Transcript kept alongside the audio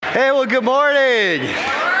Hey, well, good morning.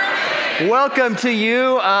 Welcome to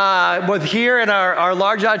you here in our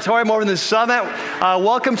large auditorium over in the summit.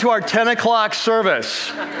 Welcome to our 10 o'clock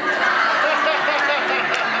service.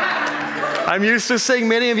 I'm used to seeing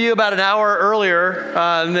many of you about an hour earlier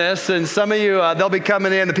than this, and some of you, they'll be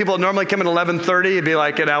coming in. The people that normally come in at 11:30, it'd be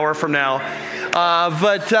like an hour from now.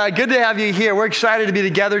 But good to have you here. We're excited to be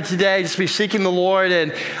together today, just be seeking the Lord.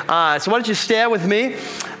 And so why don't you stand with me?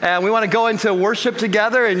 And we want to go into worship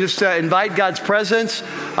together and just invite God's presence.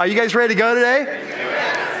 Are you guys ready to go today?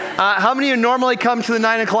 How many of you normally come to the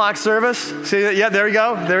 9 o'clock service? See, yeah, there we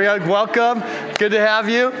go. There we go. Welcome. Good to have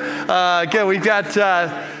you. Again, we've got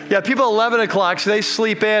people at 11 o'clock, so they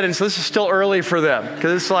sleep in, and so this is still early for them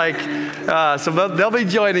because it's like, so they'll be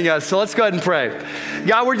joining us. So let's go ahead and pray.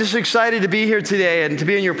 God, we're just excited to be here today and to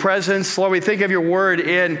be in your presence. Lord, we think of your word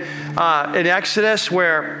in Exodus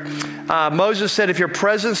where Moses said, if your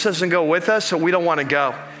presence doesn't go with us, so we don't want to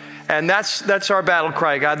go. And that's our battle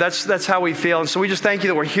cry, God. That's how we feel. And so we just thank you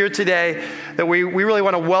that we're here today, that we really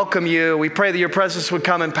want to welcome you. We pray that your presence would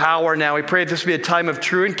come in power now. We pray that this would be a time of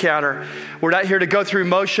true encounter. We're not here to go through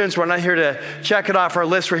motions. We're not here to check it off our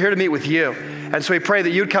list. We're here to meet with you. And so we pray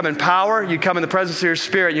that you'd come in power, you'd come in the presence of your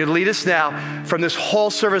Spirit, and you'd lead us now from this whole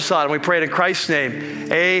service on. And we pray it in Christ's name.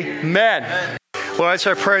 Amen. Lord, it's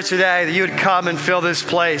our prayer today that you would come and fill this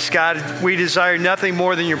place. God, we desire nothing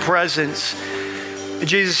more than your presence.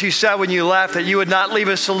 Jesus, you said when you left that you would not leave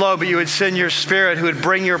us alone, but you would send your Spirit who would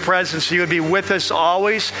bring your presence. So you would be with us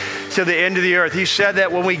always to the end of the earth. You said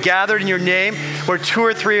that when we gathered in your name, where 2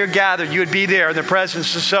 or 3 are gathered, you would be there in the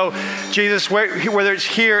presence. And so, Jesus, whether it's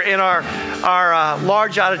here in our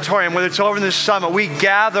large auditorium, whether it's over in the summit, we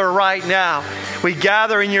gather right now. We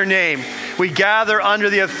gather in your name. We gather under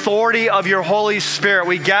the authority of your Holy Spirit.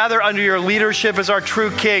 We gather under your leadership as our true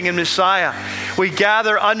King and Messiah. We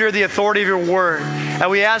gather under the authority of your word. And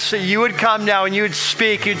we ask that you would come now and you would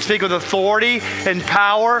speak. You'd speak with authority and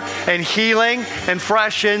power and healing and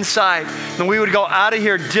fresh insight. And we would go out of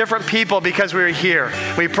here different people because we are here.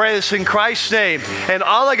 We pray this in Christ's name. And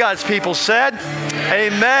all of God's people said,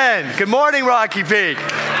 amen. Good morning, Rocky Peak.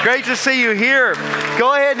 Great to see you here.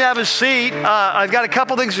 Go ahead and have a seat. I've got a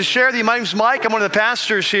couple things to share with you. My name's Mike. I'm one of the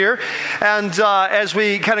pastors here. And as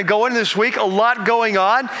we kind of go into this week, a lot going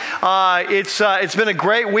on. It's been a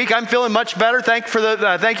great week. I'm feeling much better.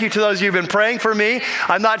 Thank you to those of you who've been praying for me.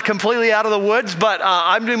 I'm not completely out of the woods, but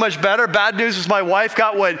I'm doing much better. Bad news is my wife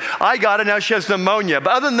got what I got, and now she has pneumonia.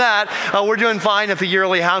 But other than that, we're doing fine at the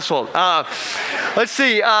Yearly household. Let's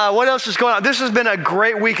see. What else is going on? This has been a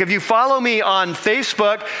great week. If you follow me on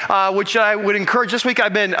Facebook, which I would encourage, this week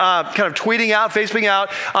I've been kind of tweeting out, Facebooking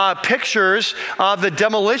out pictures of the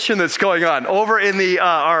demolition that's going on over in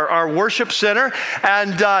our worship center.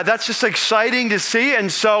 And that's just exciting to see. And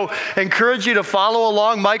so encourage you to follow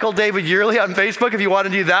along Michael David Yearly on Facebook if you want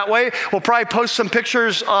to do that way. We'll probably post some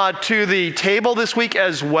pictures to the table this week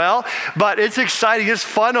as well. But it's exciting. It's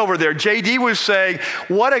fun over there. JD was saying,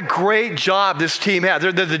 what a great job this team had.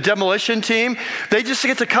 They're the demolition team. They just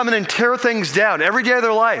get to come in and tear things down every day of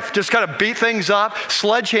their life. Just kind of beat things up,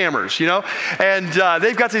 sledgehammers, you know. And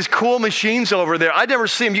they've got these cool machines over there. I'd never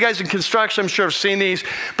seen them. You guys in construction, I'm sure, have seen these.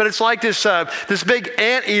 But it's like this big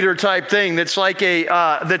anteater type thing that's like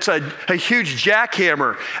that's a huge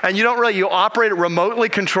jackhammer. And you operate it remotely,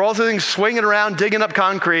 control the thing, swinging around, digging up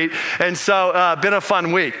concrete. And so been a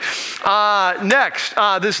fun week.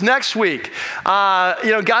 This next week,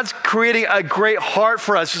 God's creating a great heart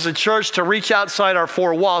for us as a church to reach outside our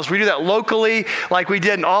 4 walls. We do that locally, like we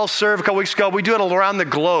did in All Serve a couple weeks ago. We do it all around the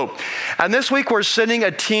globe. And this week we're sending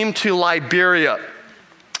a team to Liberia.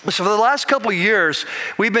 So for the last couple of years,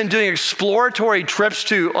 we've been doing exploratory trips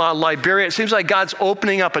to Liberia. It seems like God's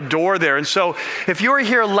opening up a door there. And so if you were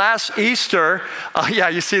here last Easter,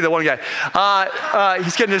 you see the one guy.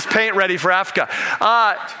 He's getting his paint ready for Africa.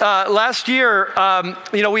 Last year,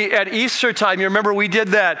 we at Easter time, you remember we did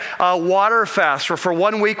that water fast. For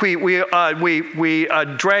 1 week, we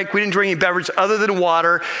didn't drink any beverage other than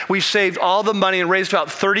water. We saved all the money and raised about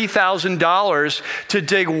 $30,000 to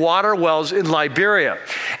dig water wells in Liberia.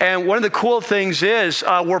 And one of the cool things is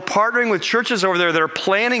we're partnering with churches over there that are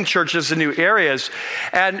planting churches in new areas.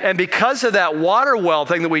 And because of that water well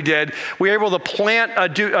thing that we did, we were able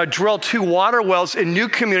to drill 2 water wells in new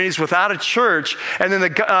communities without a church. And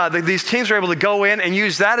then these teams are able to go in and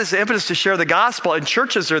use that as the impetus to share the gospel. And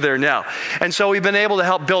churches are there now. And so we've been able to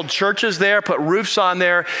help build churches there, put roofs on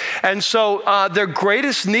there. And so their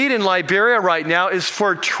greatest need in Liberia right now is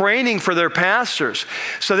for training for their pastors.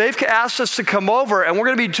 So they've asked us to come over, and we're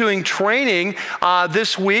going to to be doing training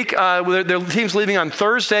this week. Their team's leaving on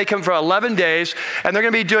Thursday, coming for 11 days, and they're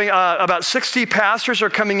going to be doing about 60 pastors are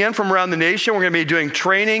coming in from around the nation. We're going to be doing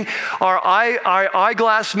training. Our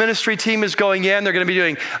eyeglass ministry team is going in. They're going to be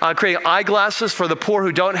doing creating eyeglasses for the poor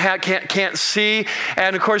who can't see.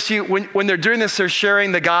 And of course, when they're doing this, they're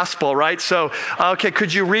sharing the gospel, right? So, okay,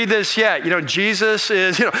 could you read this yet? Jesus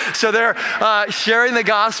is, so they're sharing the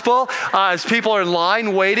gospel as people are in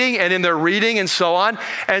line waiting and in their reading and so on.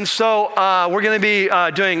 And so we're going to be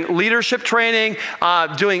doing leadership training,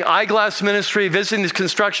 doing eyeglass ministry, visiting these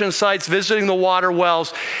construction sites, visiting the water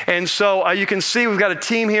wells. And so you can see we've got a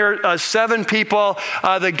team here, 7 people.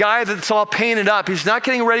 The guy that's all painted up, he's not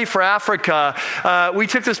getting ready for Africa. We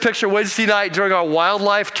took this picture Wednesday night during our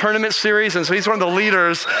wildlife tournament series, and so he's one of the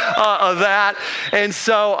leaders of that. And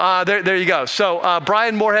so there you go. So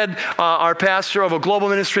Brian Moorhead, our pastor of Global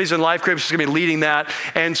Ministries and Life Groups, is going to be leading that.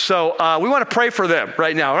 And so we want to pray for them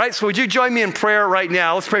right now, all right? So would you join me in prayer right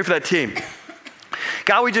now? Let's pray for that team.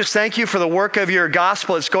 God, we just thank you for the work of your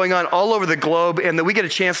gospel that's going on all over the globe, and that we get a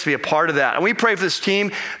chance to be a part of that. And we pray for this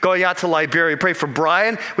team going out to Liberia. We pray for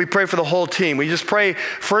Brian. We pray for the whole team. We just pray,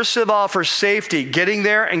 first of all, for safety, getting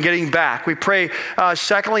there and getting back. We pray,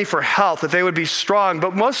 secondly, for health, that they would be strong.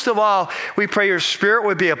 But most of all, we pray your spirit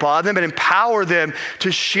would be upon them and empower them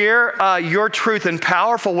to share your truth in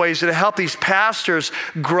powerful ways to help these pastors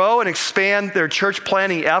grow and expand their church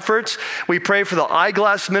planting efforts. We pray for the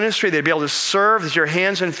eyeglass ministry. They'd be able to serve as your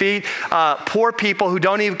hands and feet, poor people who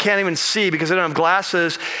can't even see because they don't have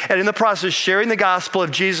glasses, and in the process sharing the gospel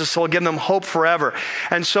of Jesus will give them hope forever.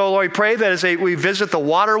 And so, Lord, we pray that as we visit the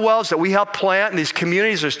water wells that we help plant in these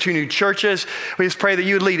communities, there's 2 new churches, we just pray that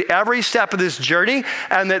you would lead every step of this journey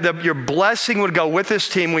and that your blessing would go with this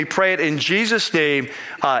team. We pray it in Jesus' name,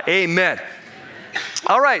 amen.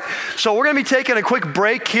 All right, so we're going to be taking a quick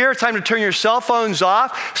break here. It's time to turn your cell phones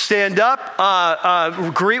off, stand up,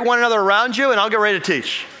 greet one another around you, and I'll get ready to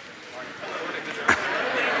teach.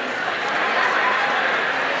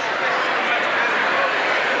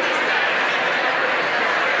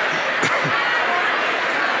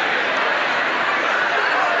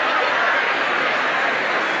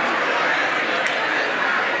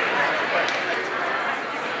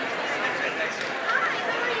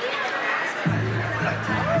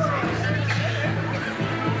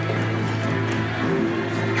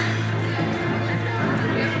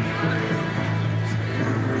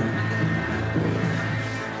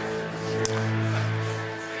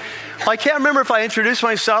 I can't remember if I introduced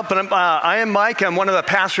myself, but I am Mike. I'm one of the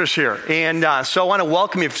pastors here. And so I want to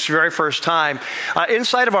welcome you for the very first time.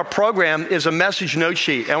 Inside of our program is a message note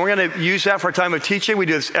sheet, and we're going to use that for a time of teaching. We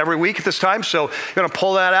do this every week at this time, so you're going to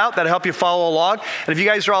pull that out. That'll help you follow along. And if you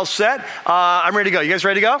guys are all set, I'm ready to go. You guys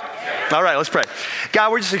ready to go? Yeah. All right, let's pray.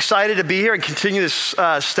 God, we're just excited to be here and continue this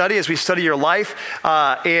study as we study your life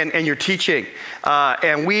and your teaching.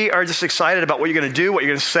 And we are just excited about what you're going to do, what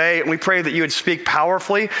you're going to say, and we pray that you would speak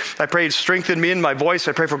powerfully. I pray you'd strengthen me in my voice.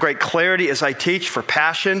 I pray for great clarity as I teach, for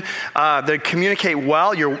passion, that communicate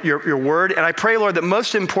well your word. And I pray, Lord, that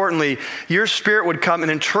most importantly, your spirit would come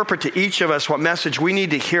and interpret to each of us what message we need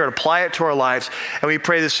to hear and apply it to our lives. And we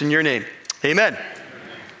pray this in your name. Amen.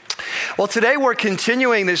 Well, today we're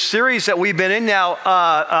continuing this series that we've been in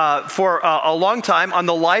now for a long time on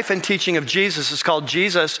the life and teaching of Jesus. It's called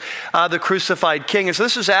Jesus, the Crucified King. And so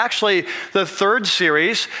this is actually the 3rd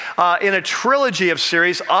series in a trilogy of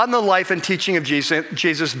series on the life and teaching of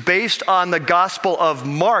Jesus based on the Gospel of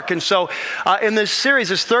Mark. And so in this series,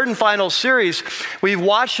 this 3rd and final series, we've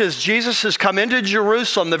watched as Jesus has come into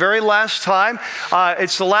Jerusalem the very last time.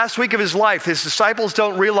 It's the last week of his life. His disciples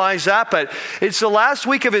don't realize that, but it's the last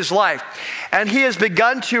week of his life. And he has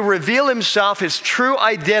begun to reveal himself, his true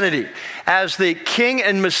identity as the King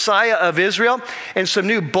and Messiah of Israel in some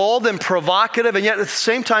new bold and provocative and yet at the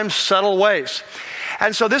same time subtle ways.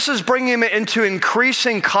 And so this is bringing him into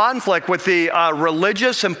increasing conflict with the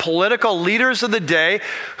religious and political leaders of the day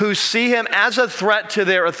who see him as a threat to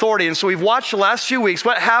their authority. And so we've watched the last few weeks.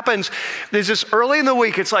 What happens is this early in the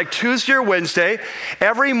week, it's like Tuesday or Wednesday.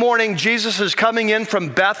 Every morning, Jesus is coming in from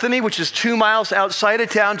Bethany, which is 2 miles outside of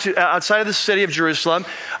town, outside of the city of Jerusalem,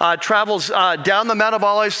 travels down the Mount of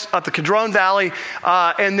Olives, up the Kidron Valley,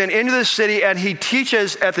 and then into the city, and he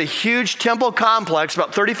teaches at the huge temple complex,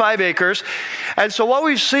 about 35 acres. And so so what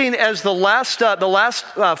we've seen as the last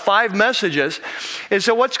 5 messages is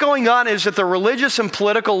that what's going on is that the religious and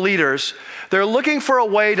political leaders, they're looking for a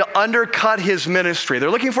way to undercut his ministry.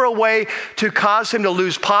 They're looking for a way to cause him to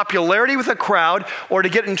lose popularity with the crowd or to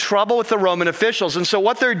get in trouble with the Roman officials. And so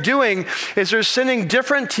what they're doing is they're sending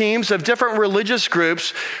different teams of different religious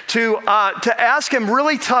groups to ask him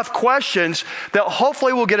really tough questions that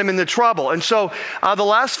hopefully will get him into trouble. And so the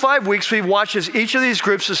last 5 weeks we've watched as each of these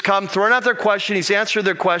groups has come, thrown out their question, he's answered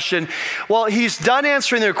their question. Well, he's done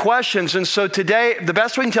answering their questions, and so today, the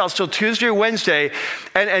best we can tell is till Tuesday or Wednesday,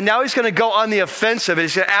 and now he's going to go on the offensive, and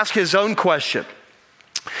he's going to ask his own question.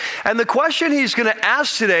 And the question he's going to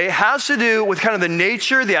ask today has to do with kind of the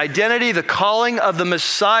nature, the identity, the calling of the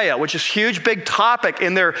Messiah, which is a huge, big topic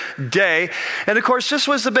in their day. And of course, this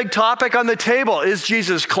was the big topic on the table. Is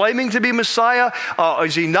Jesus claiming to be Messiah?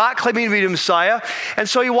 Is he not claiming to be the Messiah? And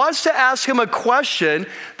so he wants to ask him a question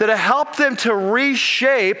that'll help them to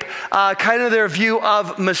reshape kind of their view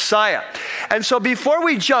of Messiah. And so before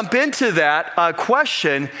we jump into that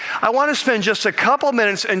question, I want to spend just a couple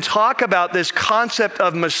minutes and talk about this concept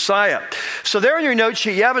of Messiah. So there in your note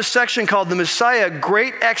sheet, you have a section called the Messiah,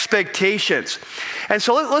 Great Expectations. And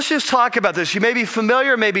so let's just talk about this. You may be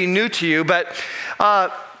familiar, maybe new to you, but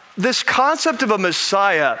this concept of a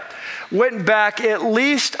Messiah went back at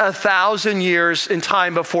least 1,000 years in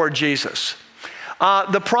time before Jesus.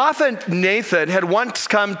 The prophet Nathan had once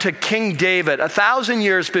come to King David 1,000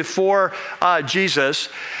 years before Jesus,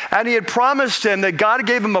 and he had promised him that God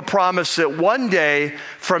gave him a promise that one day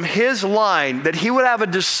from his line that he would have a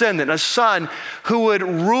descendant, a son who would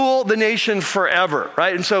rule the nation forever,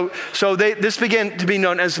 right? And so this began to be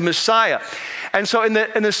known as the Messiah. And so in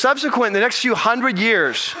the next few hundred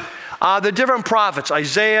years, the different prophets,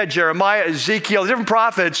 Isaiah, Jeremiah, Ezekiel, the different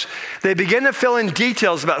prophets, they begin to fill in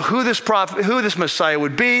details about who this Messiah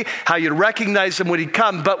would be, how you'd recognize him when he'd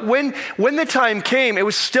come. But when the time came, it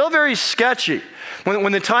was still very sketchy.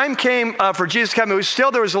 When the time came for Jesus to come, there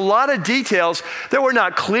was a lot of details that were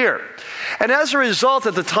not clear. And as a result,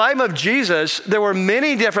 at the time of Jesus, there were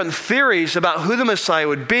many different theories about who the Messiah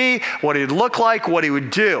would be, what he'd look like, what he would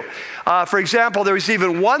do. For example, there was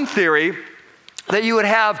even one theory that you would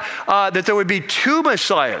have, that there would be 2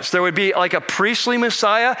 messiahs. There would be like a priestly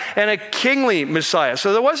Messiah and a kingly Messiah.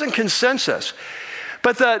 So there wasn't consensus.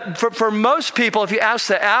 But for most people, if you ask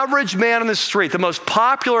the average man on the street, the most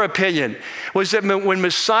popular opinion was that when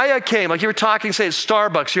Messiah came, like you were talking, say, at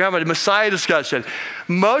Starbucks, you're having a Messiah discussion.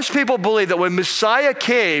 Most people believe that when Messiah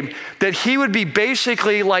came, that he would be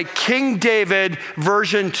basically like King David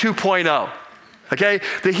version 2.0. Okay,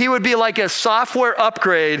 that he would be like a software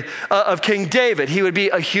upgrade of King David. He would be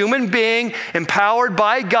a human being empowered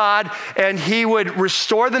by God, and he would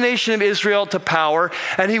restore the nation of Israel to power,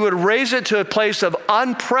 and he would raise it to a place of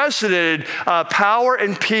unprecedented power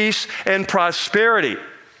and peace and prosperity.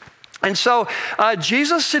 And so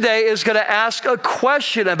Jesus today is going to ask a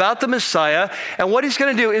question about the Messiah, and what he's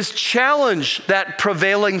going to do is challenge that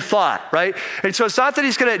prevailing thought, right? And so it's not that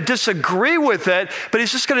he's going to disagree with it, but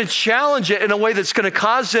he's just going to challenge it in a way that's going to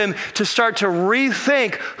cause him to start to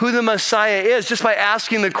rethink who the Messiah is just by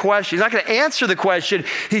asking the question. He's not going to answer the question.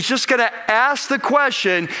 He's just going to ask the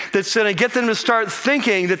question that's going to get them to start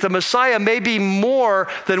thinking that the Messiah may be more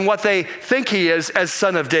than what they think he is as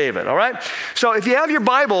son of David, all right? So if you have your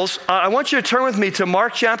Bibles, I want you to turn with me to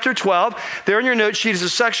Mark chapter 12. There in your note sheet is a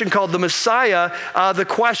section called the Messiah, the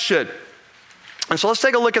question. And so let's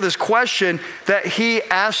take a look at this question that he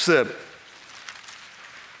asked them.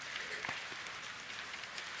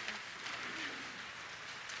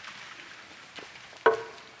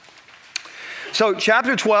 So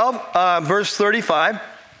chapter 12, verse 35.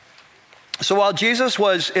 So while Jesus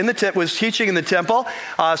was was teaching in the temple,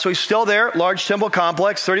 so he's still there, large temple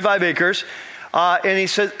complex, 35 acres. And he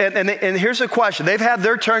says, and here's a question. They've had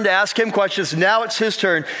their turn to ask him questions. Now it's his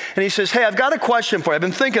turn. And he says, hey, I've got a question for you. I've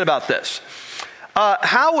been thinking about this.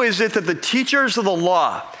 How is it that the teachers of the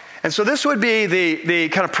law, and so this would be the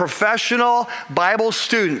kind of professional Bible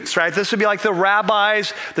students, right? This would be like the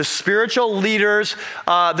rabbis, the spiritual leaders.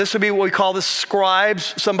 This would be what we call the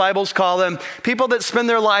scribes, some Bibles call them. People that spend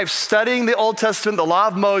their lives studying the Old Testament, the law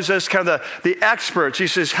of Moses, kind of the experts. He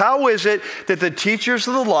says, how is it that the teachers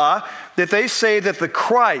of the law, that they say that the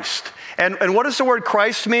Christ, and what does the word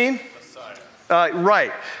Christ mean?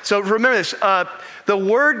 Right. So remember this. The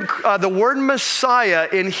word Messiah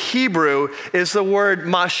in Hebrew is the word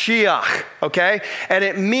Mashiach, okay? And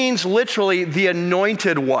it means literally the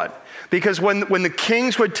anointed one. Because when the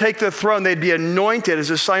kings would take the throne, they'd be anointed as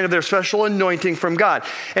a sign of their special anointing from God.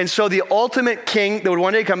 And so the ultimate king that would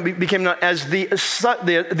one day come became known as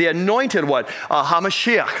the anointed one,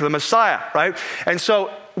 HaMashiach, the Messiah, right? And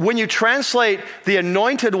so when you translate the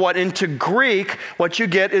anointed one into Greek, what you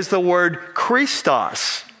get is the word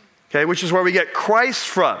Christos, okay, which is where we get Christ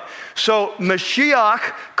from. So Mashiach,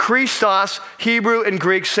 Christos, Hebrew and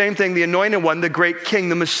Greek, same thing, the anointed one, the great king,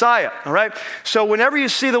 the Messiah, all right? So whenever you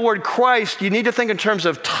see the word Christ, you need to think in terms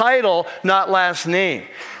of title, not last name.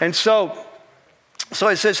 And so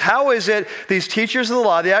it says, how is it these teachers of the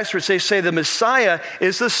law, the experts, they say the Messiah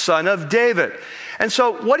is the son of David? And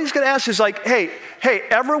so what he's going to ask is like, hey,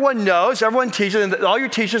 everyone knows, everyone teaches, and all your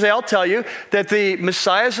teachers, they all tell you that the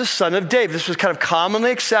Messiah is the son of David. This was kind of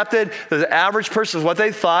commonly accepted. The average person is what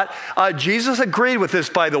they thought. Jesus agreed with this,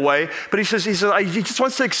 by the way, but he says he just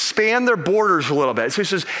wants to expand their borders a little bit. So he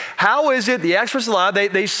says, how is it, the experts of the law,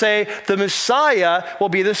 they say the Messiah will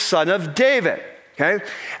be the son of David, okay?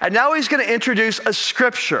 And now he's going to introduce a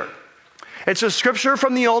scripture. It's a scripture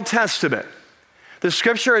from the Old Testament. The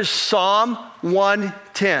scripture is Psalm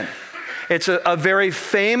 110. It's a very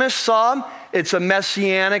famous psalm. It's a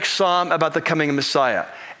messianic psalm about the coming Messiah.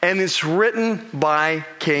 And it's written by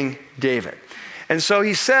King David. And so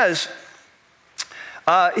he says,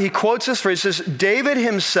 he quotes this phrase, he says, David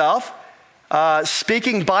himself,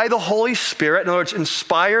 speaking by the Holy Spirit, in other words,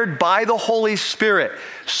 inspired by the Holy Spirit.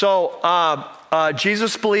 So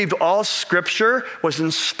Jesus believed all scripture was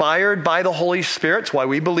inspired by the Holy Spirit. That's why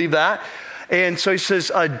we believe that. And so he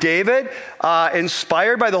says, David,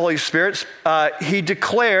 inspired by the Holy Spirit, he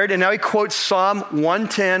declared, and now he quotes Psalm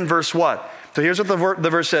 110, verse 1. So here's what the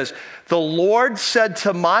verse says. The Lord said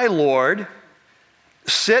to my Lord,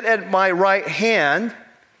 sit at my right hand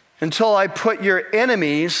until I put your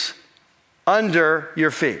enemies under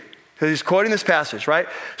your feet. So he's quoting this passage, right?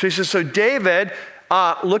 So he says, so David,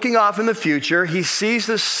 looking off in the future, he sees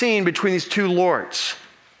this scene between these two lords.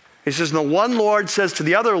 He says, the one Lord says to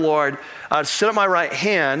the other Lord, sit at my right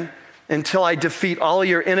hand until I defeat all of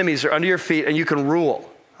your enemies. They're under your feet and you can rule,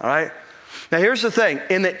 all right? Now here's the thing.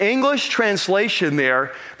 In the English translation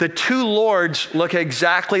there, the two lords look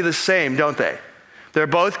exactly the same, don't they? They're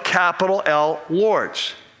both capital L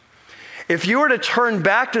lords. If you were to turn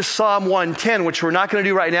back to Psalm 110, which we're not going to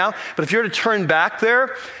do right now, but if you were to turn back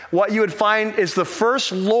there, what you would find is the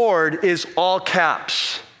first Lord is all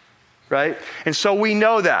caps. Right? And so we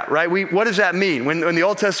know that, right? What does that mean? When in the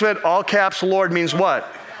Old Testament, all caps Lord means what?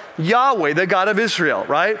 Yahweh, the God of Israel,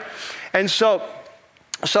 right? And so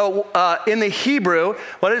in the Hebrew,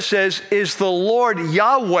 what it says is the Lord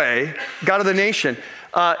Yahweh, God of the nation.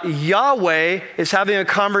 Yahweh is having a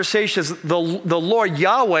conversation. The Lord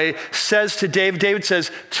Yahweh says to David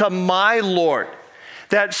says, to my Lord.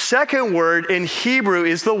 That second word in Hebrew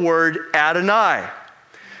is the word Adonai.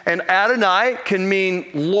 And Adonai can mean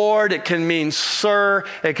Lord, it can mean Sir,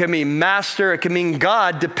 it can mean Master, it can mean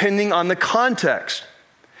God, depending on the context.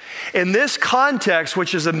 In this context,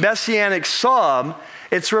 which is a messianic psalm,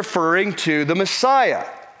 it's referring to the Messiah.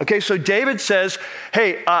 Okay, so David says,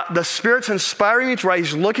 hey, the Spirit's inspiring me to write.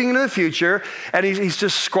 He's looking into the future, and he's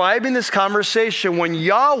describing this conversation when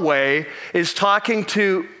Yahweh is talking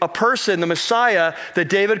to a person, the Messiah, that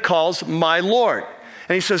David calls my Lord.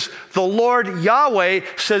 And he says, the Lord Yahweh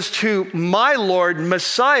says to my Lord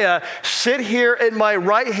Messiah, sit here at my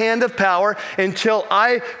right hand of power until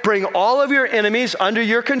I bring all of your enemies under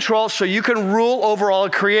your control so you can rule over all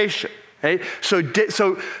of creation. Okay? So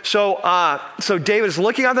David is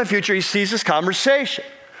looking out the future. He sees this conversation.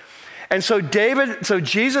 And so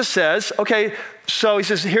Jesus says, okay, so he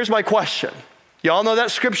says, here's my question. You all know that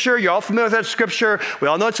scripture? You're all familiar with that scripture? We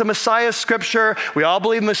all know it's a Messiah scripture. We all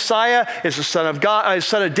believe Messiah is the son of God,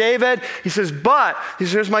 son of David. He says,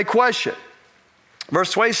 here's my question.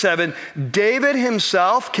 Verse 27, David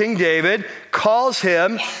himself, King David, calls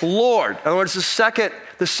him Lord. In other words, the second,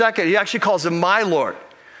 he actually calls him my Lord.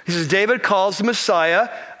 He says, David calls the Messiah,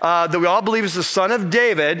 that we all believe is the son of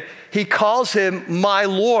David. He calls him my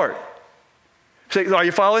Lord. So are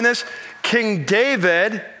you following this? King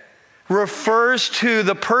David refers to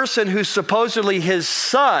the person who's supposedly his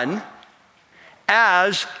son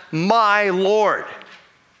as my Lord,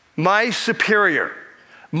 my superior,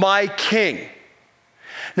 my king.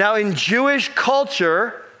 Now, in Jewish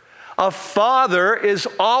culture, a father is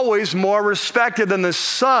always more respected than the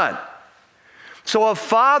son. So a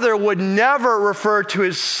father would never refer to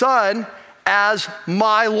his son as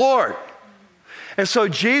my Lord. And so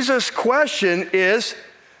Jesus' question is,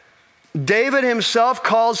 David himself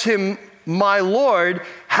calls him my Lord.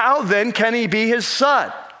 How then can he be his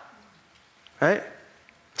son? Right?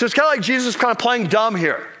 So it's kind of like Jesus kind of playing dumb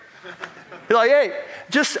here. He's like, hey,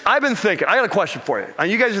 I've been thinking, I got a question for you.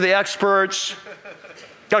 And you guys are the experts.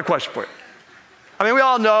 Got a question for you. I mean, we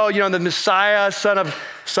all know, the Messiah, son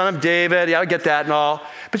of David. Yeah, I get that and all.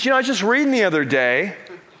 But I was just reading the other day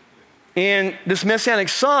in this Messianic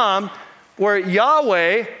Psalm where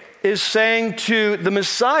Yahweh is saying to the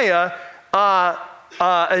Messiah,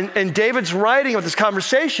 and David's writing of this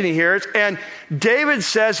conversation he hears, and David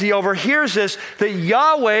says, he overhears this, that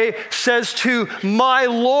Yahweh says to my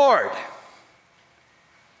Lord.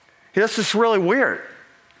 That's just really weird.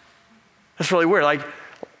 That's really weird. Like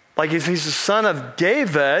if he's the son of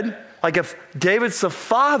David, like if David's the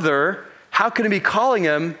father, how can he be calling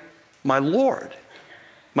him my Lord,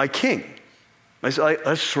 my king? That's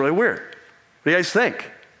just really weird. What do you guys think?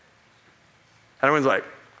 Everyone's like,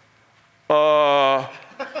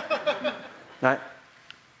 right?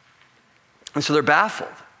 And so they're baffled.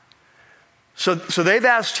 So they've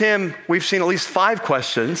asked him, we've seen at least 5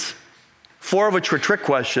 questions, 4 of which were trick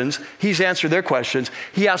questions. He's answered their questions.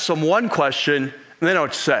 He asked them one question, and they don't know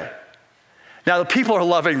what to say. Now, the people are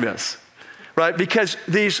loving this, right? Because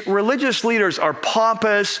these religious leaders are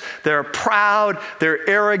pompous, they're proud, they're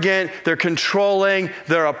arrogant, they're controlling,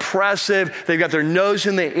 they're oppressive, they've got their nose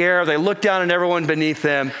in the air, they look down on everyone beneath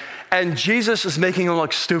them, and Jesus is making them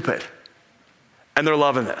look stupid. And they're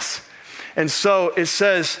loving this. And so it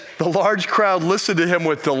says, the large crowd listened to him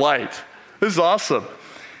with delight. This is awesome.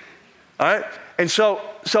 All right? And so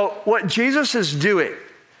what Jesus is doing,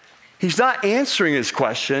 he's not answering his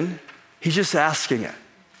question, he's just asking it.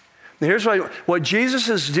 Now here's what Jesus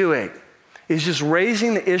is doing is just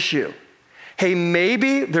raising the issue. Hey,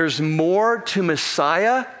 maybe there's more to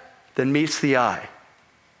Messiah than meets the eye.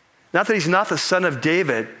 Not that he's not the son of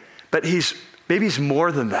David, but maybe he's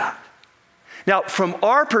more than that. Now, from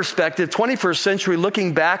our perspective, 21st century,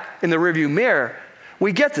 looking back in the rearview mirror,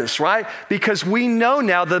 we get this, right? Because we know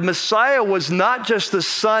now the Messiah was not just the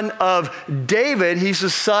son of David, he's the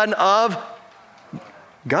son of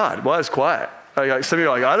God. Well, it's quiet. Some of you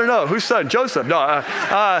are like, I don't know, whose son? Joseph. No, right,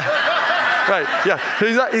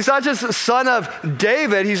 yeah. He's not just the son of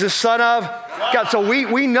David, he's the son of God. So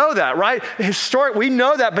we know that, right? We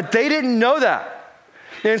know that, but they didn't know that.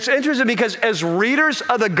 And it's interesting because as readers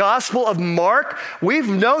of the Gospel of Mark, we've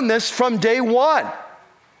known this from day one.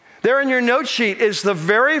 There in your note sheet is the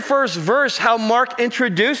very first verse how Mark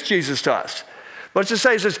introduced Jesus to us. What's it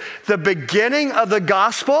say? It says, the beginning of the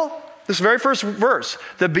gospel, this very first verse,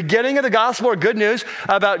 the beginning of the gospel or good news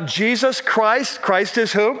about Jesus Christ. Christ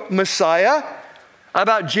is who? Messiah.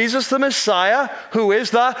 About Jesus the Messiah, who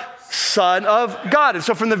is the Son of God. And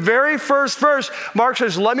so from the very first verse, Mark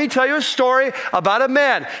says, let me tell you a story about a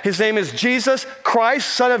man. His name is Jesus Christ,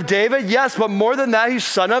 son of David. Yes, but more than that, he's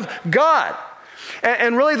son of God.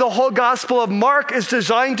 And really the whole Gospel of Mark is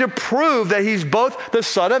designed to prove that he's both the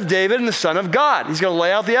son of David and the son of God. He's going to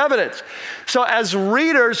lay out the evidence. So as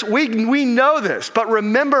readers, we know this. But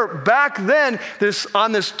remember back then,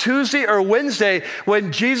 on this Tuesday or Wednesday,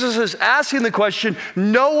 when Jesus is asking the question,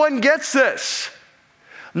 no one gets this.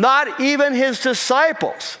 Not even his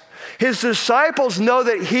disciples. His disciples know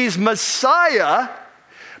that he's Messiah,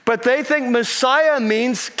 but they think Messiah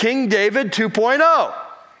means King David 2.0.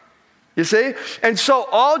 You see? And so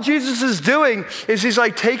all Jesus is doing is he's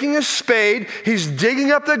like taking a spade, he's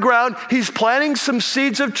digging up the ground, he's planting some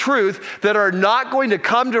seeds of truth that are not going to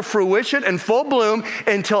come to fruition and full bloom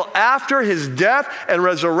until after his death and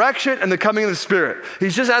resurrection and the coming of the Spirit.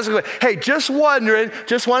 He's just asking, hey, just wondering,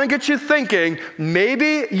 just want to get you thinking,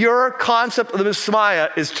 maybe your concept of the Messiah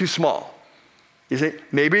is too small. You see?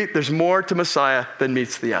 Maybe there's more to Messiah than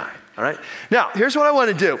meets the eye. All right? Now, here's what I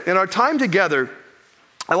want to do. In our time together,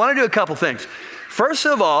 I want to do a couple things. First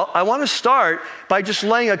of all, I want to start by just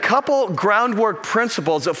laying a couple groundwork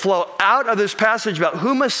principles that flow out of this passage about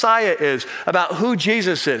who Messiah is, about who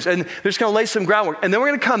Jesus is. And they're just going to lay some groundwork. And then we're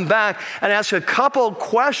going to come back and ask a couple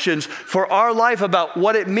questions for our life about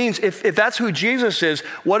what it means. If that's who Jesus is,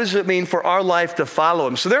 what does it mean for our life to follow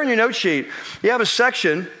him? So there in your note sheet, you have a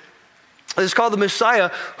section. It's called the Messiah,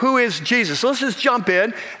 who is Jesus. So let's just jump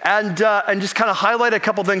in and just kind of highlight a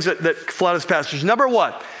couple things that flow out of this passage. Number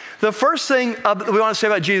one, the first thing that we want to say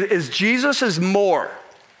about Jesus is more.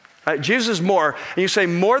 Right? Jesus is more. And you say,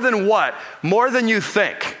 more than what? More than you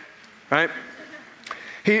think. Right?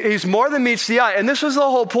 He's more than meets the eye. And this was the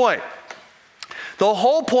whole point. The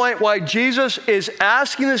whole point why Jesus is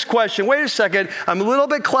asking this question, wait a second, I'm a little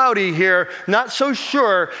bit cloudy here, not so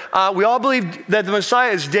sure. We all believe that the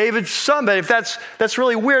Messiah is David's son, but if that's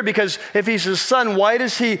really weird, because if he's his son, why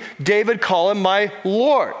does David call him my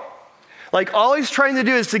Lord? Like, all he's trying to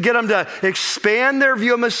do is to get them to expand their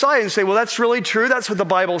view of Messiah and say, well, that's really true. That's what the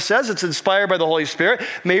Bible says. It's inspired by the Holy Spirit.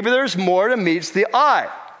 Maybe there's more to meets the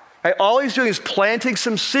eye. Right? All he's doing is planting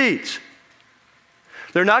some seeds.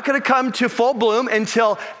 They're not going to come to full bloom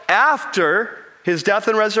until after his death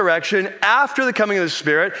and resurrection, after the coming of the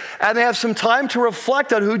Spirit, and they have some time to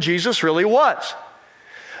reflect on who Jesus really was.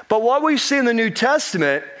 But what we see in the New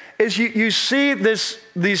Testament is you see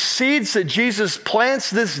these seeds that Jesus plants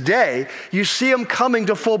this day, you see them coming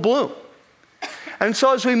to full bloom. And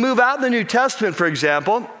so as we move out in the New Testament, for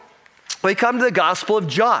example, we come to the Gospel of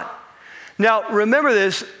John. Now, remember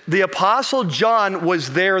this, the Apostle John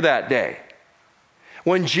was there that day.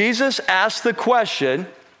 When Jesus asked the question,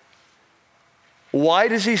 why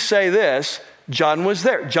does he say this? John was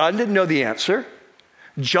there. John didn't know the answer.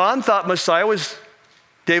 John thought Messiah was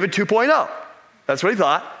David 2.0. That's what he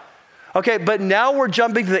thought. Okay, but now we're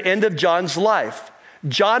jumping to the end of John's life.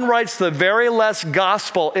 John writes the very last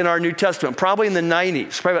gospel in our New Testament, probably in the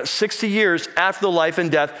 90s, probably about 60 years after the life and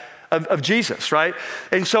death of Jesus, right?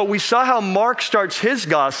 And so we saw how Mark starts his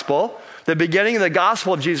gospel, the beginning of the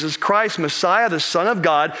gospel of Jesus Christ, Messiah, the Son of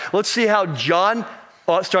God. Let's see how John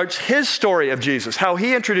starts his story of Jesus, how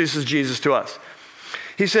he introduces Jesus to us.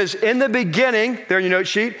 He says, in the beginning, there in your note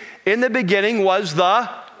sheet, in the beginning was the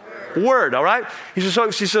Word, all right? He says,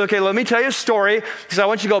 okay, let me tell you a story. He says, I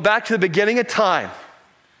want you to go back to the beginning of time.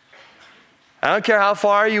 I don't care how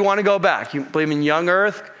far you want to go back. You believe in young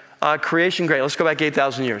earth, creation, great. Let's go back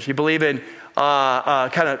 8,000 years. You believe in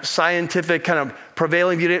kind of scientific, kind of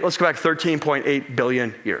prevailing view. Let's go back 13.8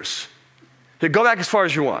 billion years. So go back as far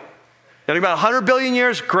as you want. You think about 100 billion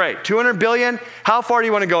years? Great. 200 billion? How far do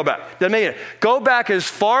you want to go back? Doesn't make it. Go back as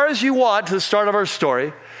far as you want to the start of our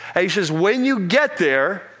story. And he says, when you get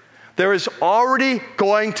there, there is already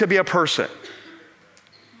going to be a person.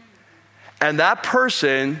 And that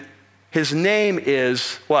person, his name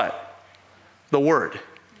is what? The Word.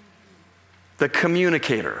 The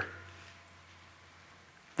communicator.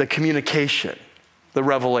 The communication. The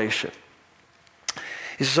revelation.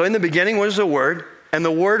 He says, so in the beginning was the Word, and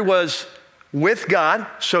the Word was with God,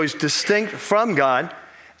 so he's distinct from God,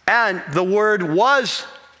 and the Word was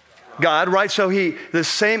God, right? So made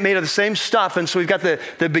of the same stuff. And so we've got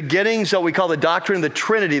the beginnings that we call the doctrine of the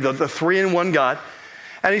Trinity, the three-in-one God.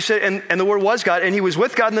 And he said, and the Word was God, and he was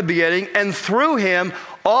with God in the beginning, and through him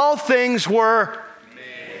all things were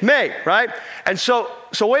made, right? And so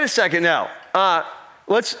wait a second now.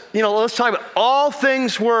 Let's talk about all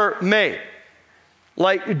things were made.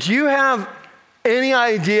 Like, do you have any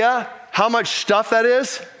idea how much stuff that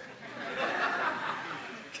is?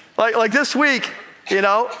 like this week,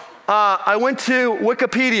 I went to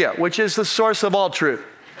Wikipedia, which is the source of all truth.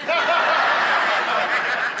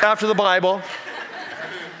 After the Bible.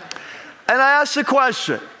 And I asked the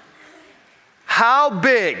question, how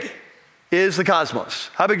big is the cosmos?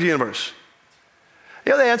 How big is the universe?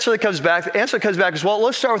 The answer that comes back is, well,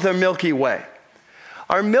 let's start with our Milky Way.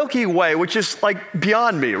 Our Milky Way, which is like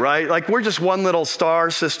beyond me, right? Like we're just one little star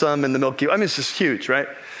system in the Milky Way. I mean, it's just huge, right?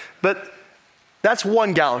 But that's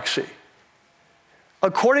one galaxy.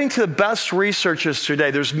 According to the best researchers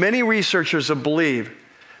today, there's many researchers that believe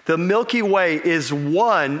the Milky Way is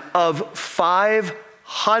one of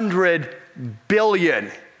 500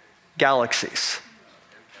 billion galaxies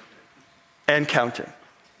and counting.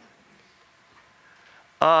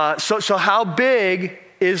 So how big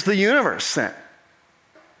is the universe then?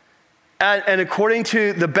 And according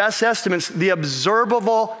to the best estimates, the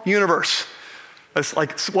observable universe, that's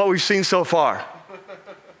like what we've seen so far,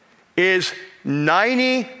 is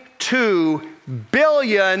 92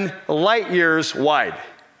 billion light years wide.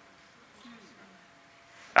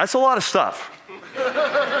 That's a lot of stuff.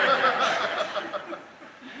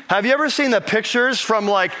 Have you ever seen the pictures from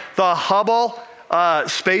like the Hubble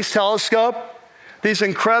Space Telescope? These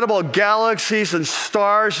incredible galaxies and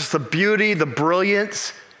stars, just the beauty, the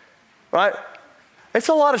brilliance, right? It's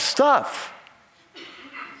a lot of stuff.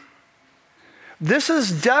 This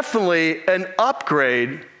is definitely an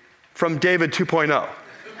upgrade from David 2.0.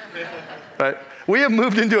 Right? We have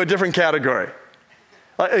moved into a different category.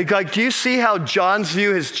 Like, do you see how John's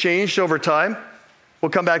view has changed over time?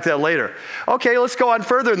 We'll come back to that later. Okay, let's go on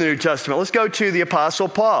further in the New Testament. Let's go to the Apostle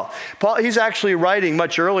Paul. Paul, he's actually writing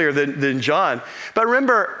much earlier than John. But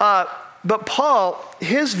remember, but Paul,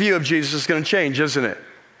 his view of Jesus is going to change, isn't it?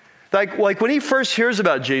 Like when he first hears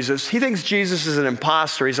about Jesus, he thinks Jesus is an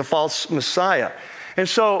imposter. He's a false Messiah. And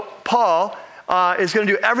so Paul is going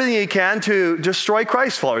to do everything he can to destroy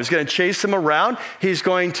Christ followers. He's going to chase them around. He's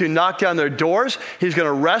going to knock down their doors. He's going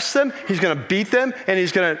to arrest them. He's going to beat them, and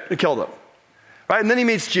he's going to kill them. Right? And then he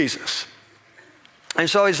meets Jesus. And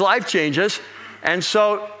so his life changes. And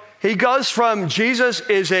so he goes from Jesus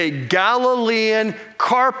is a Galilean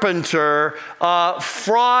carpenter,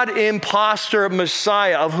 fraud, imposter,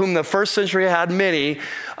 Messiah, of whom the first century had many.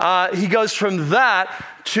 He goes from that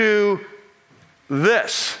to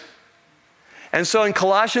this. And so in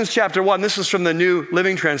Colossians chapter 1, this is from the New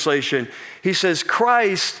Living Translation, he says,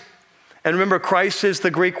 Christ, and remember, Christ is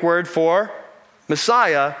the Greek word for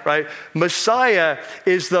Messiah, right? Messiah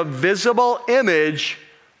is the visible image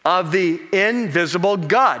of the invisible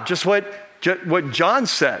God. Just what John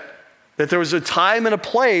said, that there was a time and a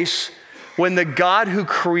place when the God who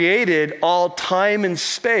created all time and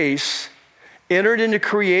space entered into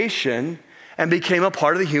creation and became a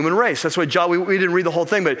part of the human race. That's what John, we didn't read the whole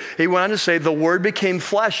thing, but he went on to say, the Word became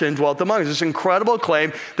flesh and dwelt among us. This incredible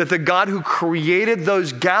claim that the God who created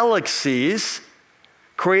those galaxies,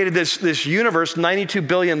 created this universe, 92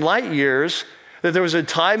 billion light years, that there was a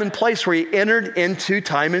time and place where he entered into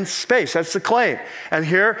time and space. That's the claim. And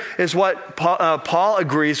here is what Paul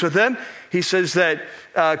agrees with him. He says that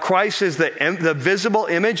Christ is the visible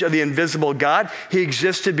image of the invisible God. He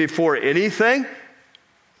existed before anything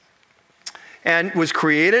and was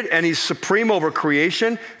created, and he's supreme over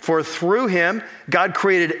creation, for through him, God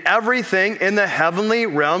created everything in the heavenly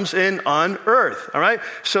realms and on earth, all right?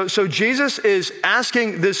 So Jesus is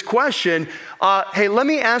asking this question, hey, let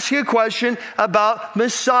me ask you a question about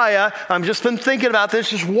Messiah. I've just been thinking about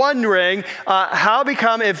this, just wondering how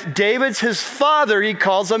become, if David's his father, he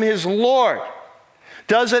calls him his Lord.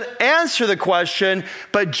 Doesn't answer the question,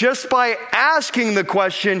 but just by asking the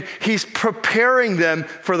question, he's preparing them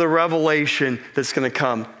for the revelation that's going to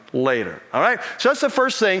come later. All right? So that's the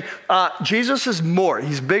first thing. Jesus is more.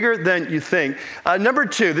 He's bigger than you think. Number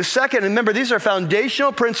two, the second, and remember, these are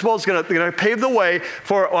foundational principles going to pave the way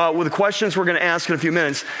for with the questions we're going to ask in a few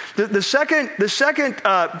minutes. The second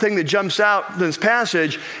thing that jumps out in this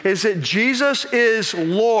passage is that Jesus is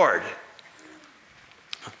Lord.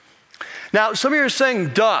 Now, some of you are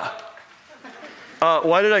saying, duh.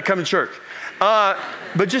 Why did I come to church?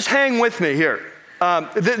 But just hang with me here.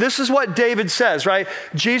 This is what David says, right?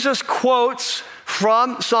 Jesus quotes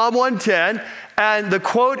from Psalm 110, and the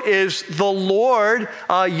quote is, the Lord,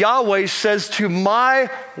 Yahweh says to my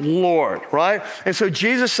Lord, right? And so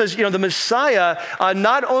Jesus says, the Messiah,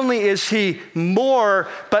 not only is he more,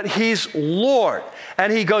 but he's Lord.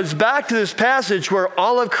 And he goes back to this passage where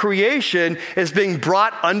all of creation is being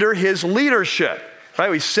brought under his leadership, right?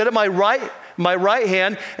 We sit at my right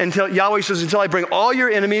hand until Yahweh says, until I bring all your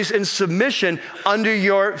enemies in submission under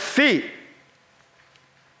your feet.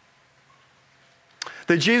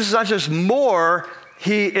 That Jesus is not just more,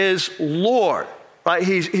 he is Lord, right?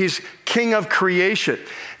 He's King of creation.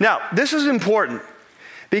 Now, this is important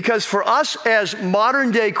because for us as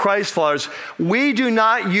modern day Christ followers, we do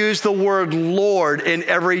not use the word Lord in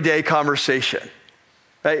everyday conversation,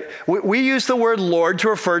 right? We use the word Lord to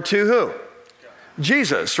refer to who?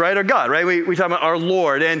 Jesus, right? Or God, right? We talk about our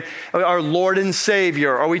Lord and our Lord and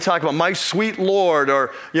Savior, or we talk about my sweet Lord,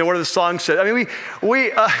 or what are the songs said? I mean,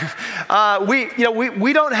 we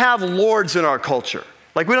don't have lords in our culture.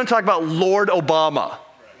 Like we don't talk about Lord Obama,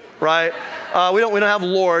 right? We don't have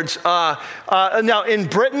lords. Now in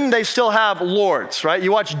Britain, they still have lords, right?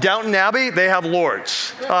 You watch Downton Abbey, they have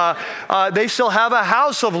lords. They still have a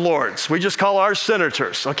House of Lords. We just call ours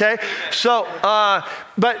senators, okay? So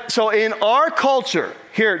in our culture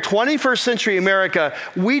here, 21st century America,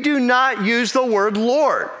 we do not use the word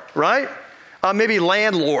Lord, right? Maybe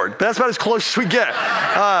landlord, but that's about as close as we get.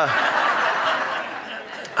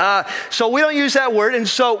 So we don't use that word. And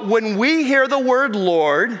so when we hear the word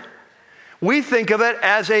Lord, we think of it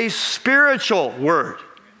as a spiritual word.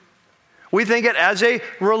 We think it as a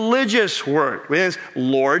religious word. It is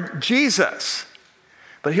Lord Jesus.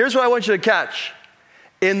 But here's what I want you to catch.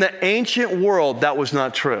 In the ancient world, that was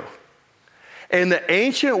not true. In the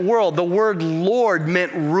ancient world, the word Lord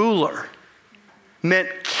meant ruler, meant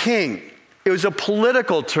king. It was a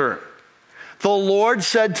political term. The Lord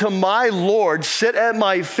said to my Lord, sit at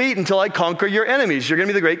my feet until I conquer your enemies. You're going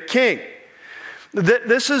to be the great king.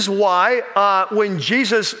 This is why when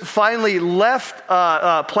Jesus finally left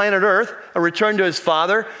planet Earth, returned to his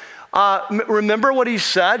Father, remember what he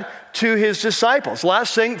said to his disciples.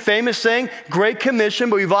 Last thing, famous thing, Great Commission,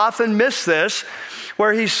 but we've often missed this,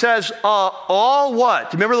 where he says, all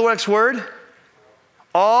what? Do you remember the next word?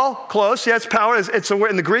 All, close, yes, power. It's a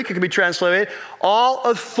word in the Greek, it can be translated. All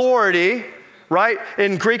authority, right?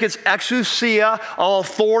 In Greek, it's exousia, all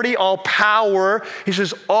authority, all power. He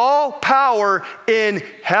says, all power in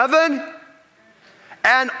heaven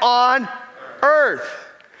and on earth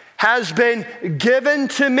has been given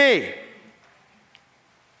to me.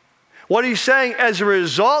 What he's saying, as a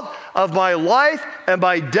result of my life and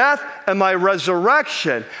my death and my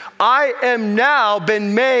resurrection, I am now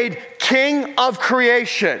been made king of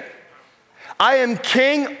creation. I am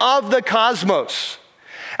king of the cosmos.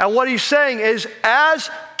 And what he's saying is, as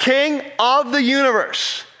king of the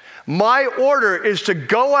universe, my order is to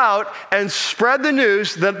go out and spread the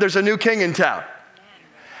news that there's a new king in town.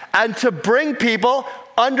 And to bring people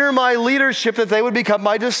under my leadership that they would become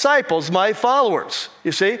my disciples, my followers,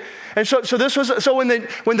 you see? And so when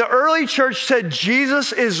the early church said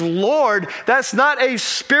Jesus is Lord, that's not a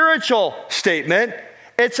spiritual statement.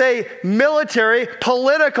 It's a military,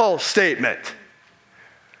 political statement.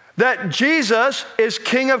 That Jesus is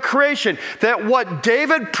King of creation. That what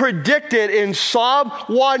David predicted in Psalm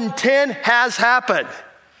 110 has happened.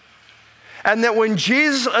 And that when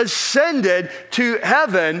Jesus ascended to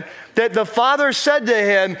heaven, that the Father said to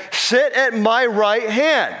him, sit at my right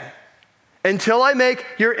hand until I make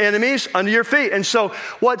your enemies under your feet. And so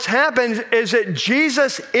what's happened is that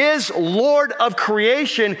Jesus is Lord of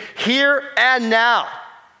creation here and now.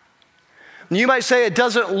 And you might say it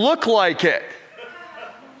doesn't look like it.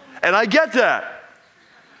 And I get that.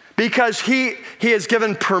 Because he has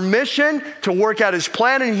given permission to work out his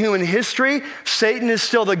plan in human history. Satan is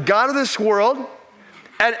still the god of this world.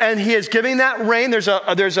 And he is giving that reign. There's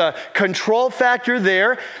a control factor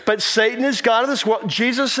there. But Satan is god of this world.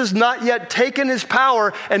 Jesus has not yet taken his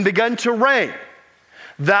power and begun to reign.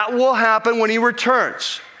 That will happen when he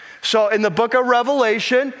returns. So in the book of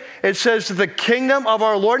Revelation, it says that the kingdom of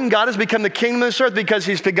our Lord and God has become the kingdom of this earth because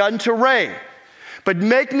he's begun to reign. But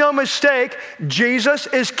make no mistake, Jesus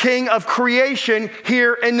is king of creation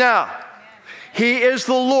here and now. He is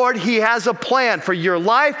the Lord. He has a plan for your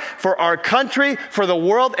life, for our country, for the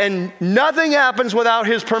world, and nothing happens without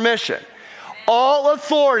his permission. All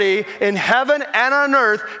authority in heaven and on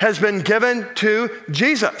earth has been given to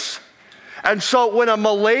Jesus. And so when a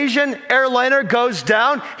Malaysian airliner goes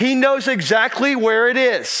down, he knows exactly where it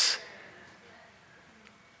is.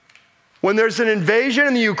 When there's an invasion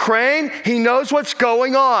in the Ukraine, he knows what's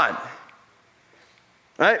going on.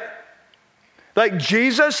 Right? Like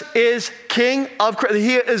Jesus is King of creation.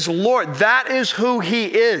 He is Lord. That is who he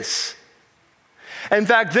is. In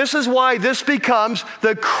fact, this is why this becomes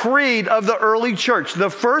the creed of the early church.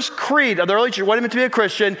 The first creed of the early church, what it meant to be a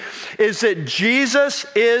Christian, is that Jesus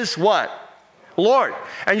is what? Lord.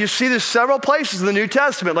 And you see this several places in the New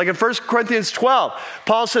Testament, like in 1 Corinthians 12.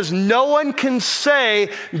 Paul says, no one can say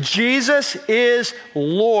Jesus is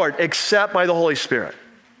Lord except by the Holy Spirit.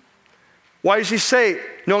 Why does he say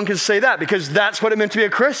no one can say that? Because that's what it meant to be a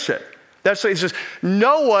Christian. That's what he says.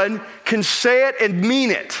 No one can say it and mean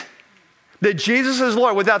it. That Jesus is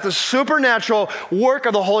Lord without the supernatural work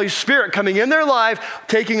of the Holy Spirit coming in their life,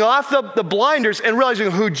 taking off the blinders and realizing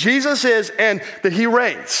who Jesus is and that he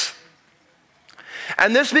reigns.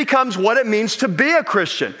 And this becomes what it means to be a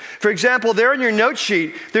Christian. For example, there in your note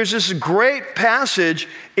sheet, there's this great passage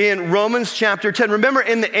in Romans chapter 10. Remember,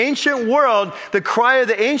 in the ancient world, the cry of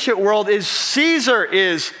the ancient world is Caesar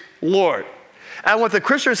is Lord. And what the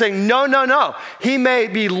Christians are saying, no. He may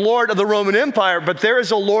be Lord of the Roman Empire, but there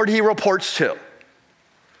is a Lord he reports to.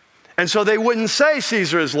 And so they wouldn't say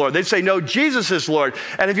Caesar is Lord. They'd say, no, Jesus is Lord.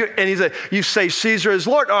 And if you say Caesar is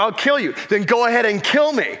Lord, or I'll kill you. Then go ahead and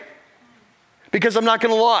kill me. Because I'm not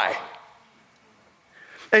going to lie.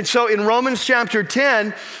 And so in Romans chapter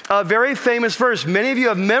 10, a very famous verse. Many of you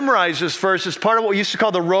have memorized this verse as part of what we used to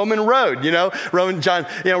call the Roman road. Romans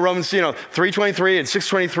 3:23 and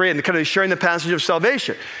 6:23, and kind of sharing the passage of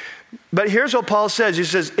salvation. But here's what Paul says. He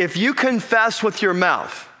says, if you confess with your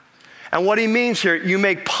mouth, and what he means here, you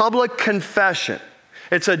make public confession.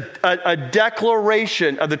 It's a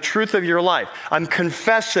declaration of the truth of your life. I'm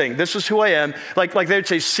confessing, this is who I am. Like they'd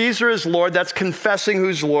say, Caesar is Lord, that's confessing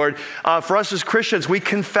who's Lord. For us as Christians, we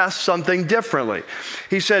confess something differently.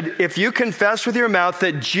 He said, if you confess with your mouth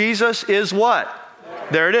that Jesus is what?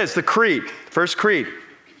 Lord. There it is, the creed, first creed.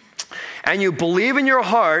 And you believe in your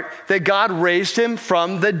heart that God raised him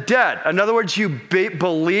from the dead. In other words, you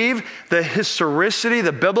believe the historicity,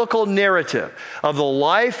 the biblical narrative of the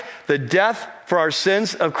life, the death for our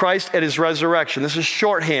sins of Christ at his resurrection. This is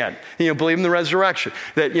shorthand. Believe in the resurrection.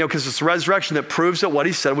 That, because it's the resurrection that proves that what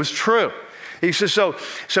he said was true. He says, so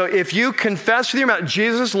if you confess with your mouth,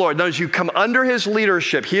 Jesus is Lord, notice you come under his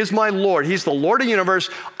leadership. He is my Lord. He's the Lord of the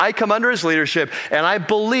universe. I come under his leadership, and I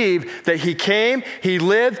believe that he came, he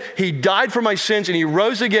lived, he died for my sins, and he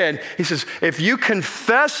rose again. He says, if you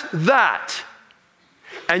confess that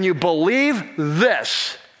and you believe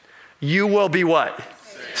this, you will be what?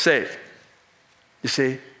 Saved. You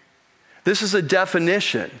see? This is a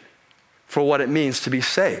definition for what it means to be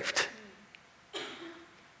saved.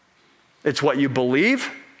 It's what you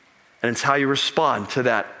believe, and it's how you respond to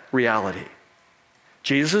that reality.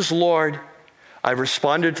 Jesus is Lord. I've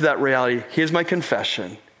responded to that reality. Here's my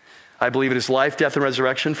confession. I believe in his life, death, and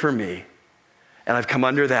resurrection for me, and I've come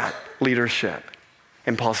under that leadership.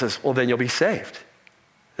 And Paul says, well, then you'll be saved.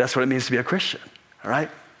 That's what it means to be a Christian, all right?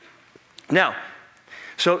 Now,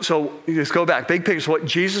 so let's go back. Big picture. So what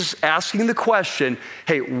Jesus is asking the question,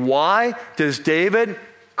 hey, why does David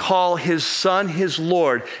call his son his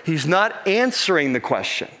Lord? He's not answering the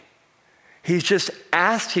question. He's just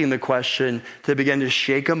asking the question to begin to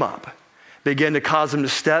shake him up, begin to cause him to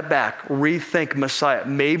step back, rethink Messiah.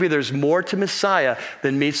 Maybe there's more to Messiah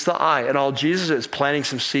than meets the eye. And all Jesus is planting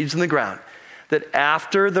some seeds in the ground that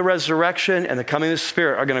after the resurrection and the coming of the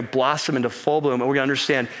Spirit are going to blossom into full bloom. And we're going to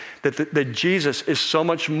understand that Jesus is so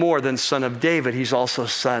much more than son of David. He's also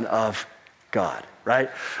son of God, right?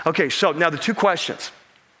 Okay, so now the two questions.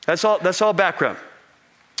 That's all background.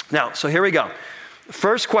 Now, so here we go.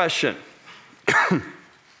 First question.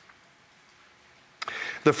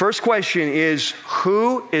 The first question is,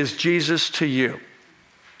 who is Jesus to you?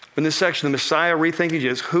 In this section, the Messiah, rethinking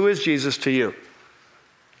Jesus, who is Jesus to you?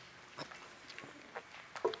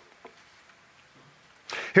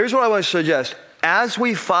 Here's what I want to suggest. As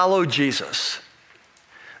we follow Jesus,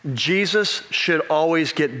 Jesus should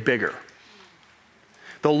always get bigger.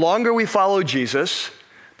 The longer we follow Jesus,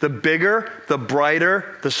 the bigger, the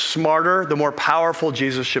brighter, the smarter, the more powerful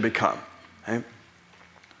Jesus should become. Okay?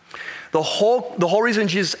 The whole reason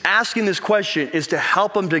Jesus is asking this question is to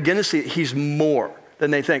help them begin to see he's more than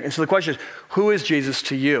they think. And so the question is, who is Jesus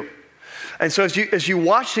to you? And so as you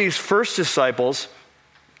watch these first disciples,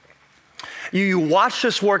 you watch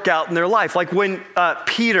this work out in their life. Like when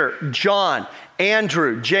Peter, John,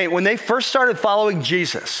 Andrew, James, when they first started following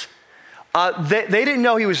Jesus, they didn't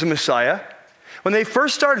know he was the Messiah. When they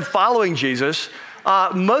first started following Jesus,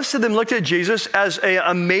 most of them looked at Jesus as an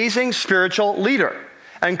amazing spiritual leader,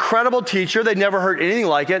 an incredible teacher. They'd never heard anything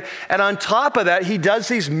like it. And on top of that, he does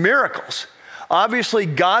these miracles. Obviously,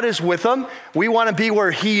 God is with him. We want to be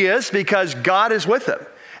where he is because God is with him.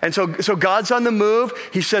 And so God's on the move.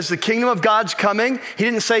 He says the kingdom of God's coming. He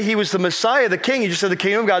didn't say he was the Messiah, the king. He just said the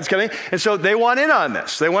kingdom of God's coming. And so they want in on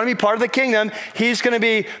this. They want to be part of the kingdom. He's going to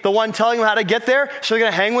be the one telling them how to get there. So they're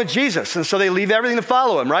going to hang with Jesus. And so they leave everything to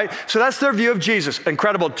follow him, right? So that's their view of Jesus.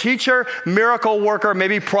 Incredible teacher, miracle worker,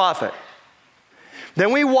 maybe prophet.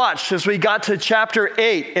 Then we watched as we got to chapter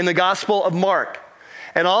 8 in the Gospel of Mark.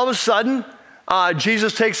 And all of a sudden,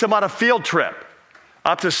 Jesus takes them on a field trip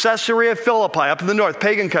up to Caesarea Philippi, up in the north,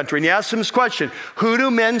 pagan country. And he asks him this question, who do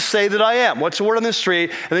men say that I am? What's the word on the street?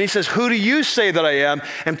 And then he says, who do you say that I am?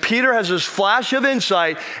 And Peter has this flash of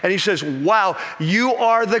insight, and he says, wow, you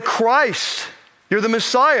are the Christ. You're the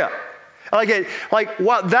Messiah. Like,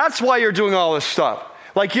 wow, that's why you're doing all this stuff.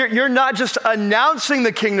 Like, you're not just announcing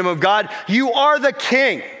the kingdom of God, you are the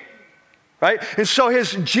king. Right? And so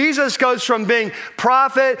Jesus goes from being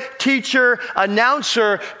prophet, teacher,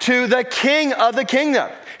 announcer to the king of the kingdom.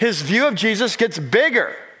 His view of Jesus gets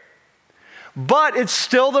bigger. But it's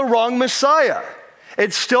still the wrong Messiah.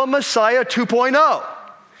 It's still Messiah 2.0.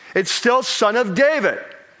 It's still son of David.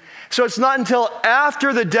 So it's not until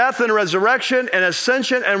after the death and resurrection and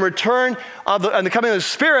ascension and return and the coming of the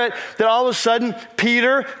Spirit that all of a sudden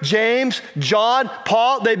Peter, James, John,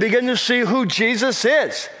 Paul, they begin to see who Jesus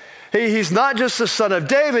is. He's not just the son of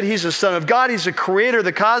David, he's the son of God, he's the creator of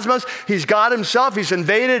the cosmos, he's God himself, he's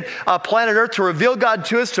invaded planet Earth to reveal God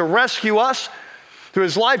to us, to rescue us. Through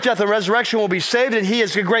his life, death, and resurrection we'll be saved, and he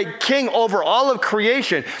is the great king over all of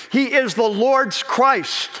creation. He is the Lord's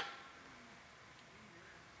Christ.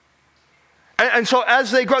 And so as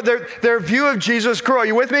they grow, their view of Jesus grew. Are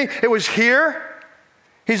you with me? It was here.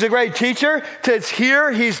 He's a great teacher. To it's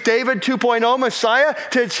here, he's David 2.0 Messiah.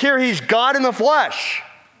 To it's here, he's God in the flesh.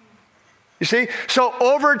 You see? So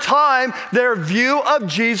over time, their view of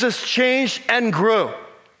Jesus changed and grew. And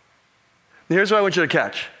here's what I want you to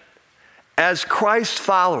catch. As Christ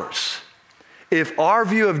followers, if our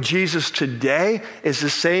view of Jesus today is the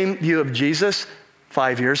same view of Jesus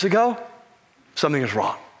 5 years ago, something is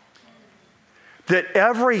wrong. That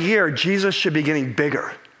every year, Jesus should be getting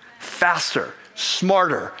bigger, faster,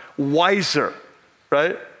 smarter, wiser,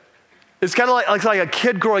 right? It's kind of like a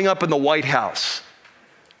kid growing up in the White House.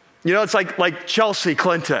 You know, it's like Chelsea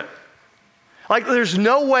Clinton. Like there's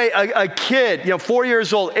no way a kid, 4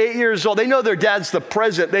 years old, 8 years old, they know their dad's the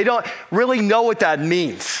president. They don't really know what that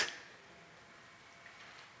means.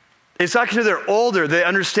 It's not because they're older. They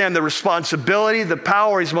understand the responsibility, the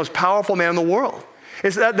power. He's the most powerful man in the world.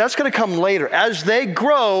 That's going to come later. As they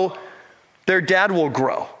grow, their dad will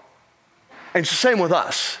grow. And it's the same with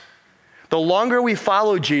us. The longer we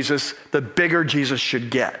follow Jesus, the bigger Jesus should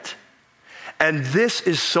get. And this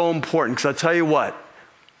is so important because I'll tell you what,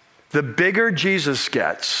 the bigger Jesus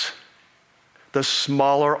gets, the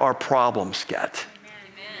smaller our problems get.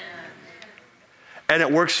 Amen. And it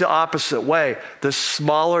works the opposite way. The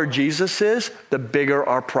smaller Jesus is, the bigger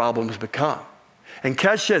our problems become. And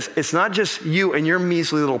catch this, it's not just you and your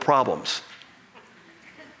measly little problems.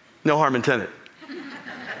 No harm intended.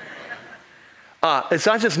 It's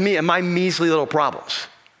not just me and my measly little problems.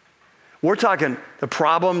 We're talking the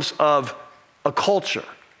problems of a culture.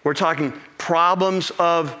 We're talking problems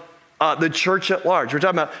of the church at large. We're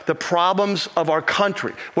talking about the problems of our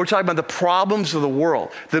country. We're talking about the problems of the world.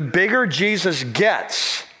 The bigger Jesus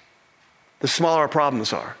gets, the smaller our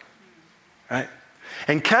problems are, right?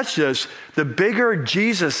 And catch this, the bigger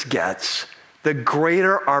Jesus gets, the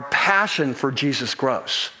greater our passion for Jesus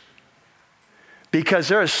grows. Because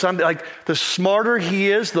there is something, like the smarter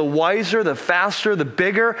he is, the wiser, the faster, the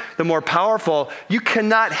bigger, the more powerful, you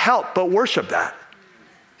cannot help but worship that.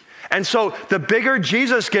 And so the bigger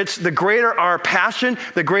Jesus gets, the greater our passion,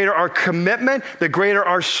 the greater our commitment, the greater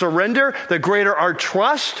our surrender, the greater our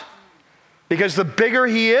trust. Because the bigger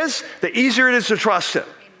he is, the easier it is to trust him.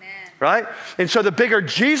 Amen. Right? And so the bigger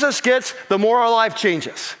Jesus gets, the more our life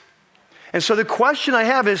changes. And so the question I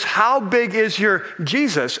have is, how big is your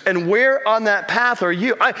Jesus? And where on that path are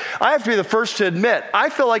you? I have to be the first to admit, I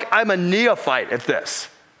feel like I'm a neophyte at this.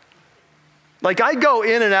 Like I go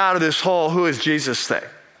in and out of this whole who is Jesus thing.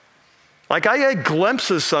 Like I get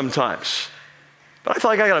glimpses sometimes, but I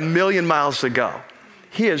feel like I got 1 million miles to go.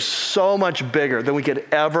 He is so much bigger than we could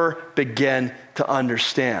ever begin to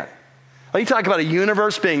understand. Like you talk about a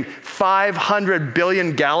universe being 500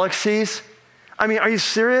 billion galaxies. I mean, are you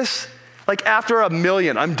serious? Like after 1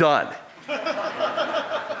 million, I'm done.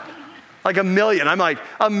 Like 1 million, I'm like,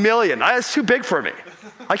 1 million, that's too big for me.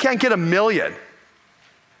 I can't get 1 million,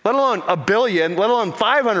 let alone 1 billion, let alone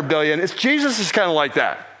 500 billion. Jesus is kind of like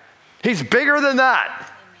that. He's bigger than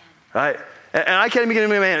that, right? And I can't even get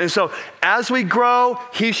him a man. And so as we grow,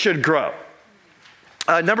 he should grow.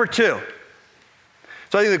 Number two.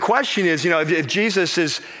 So I think the question is, if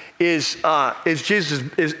Jesus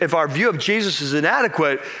if our view of Jesus is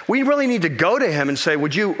inadequate, we really need to go to him and say,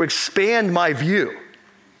 would you expand my view?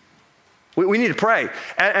 We need to pray.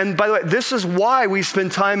 And by the way, this is why we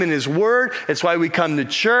spend time in his word. It's why we come to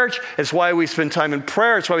church. It's why we spend time in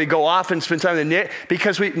prayer. It's why we go off and spend time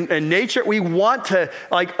because in nature, we want to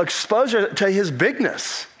expose her to his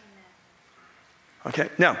bigness. Okay,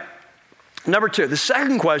 now, number two, the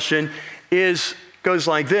second question goes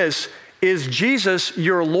like this: is Jesus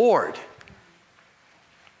your Lord?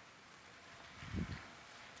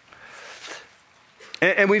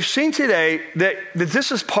 And we've seen today that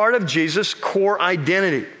this is part of Jesus' core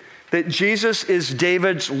identity, that Jesus is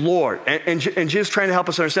David's Lord. And Jesus is trying to help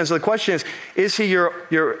us understand. So the question is he your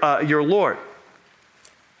Lord?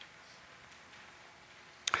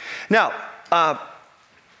 Now,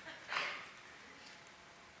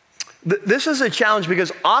 this is a challenge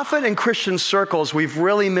because often in Christian circles, we've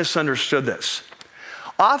really misunderstood this.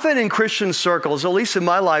 Often in Christian circles, at least in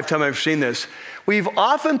my lifetime I've seen this, we've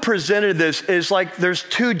often presented this as like there's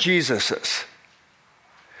two Jesuses.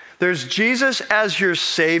 There's Jesus as your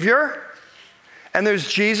Savior, and there's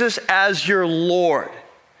Jesus as your Lord.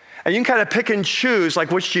 And you can kind of pick and choose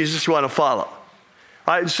like which Jesus you want to follow.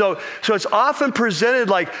 Right? So it's often presented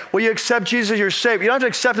like, well, you accept Jesus as your Savior. You don't have to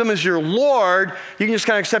accept him as your Lord. You can just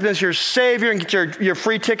kind of accept him as your Savior and get your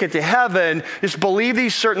free ticket to heaven. Just believe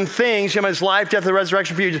these certain things, his life, death, and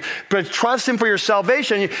resurrection for you. But trust him for your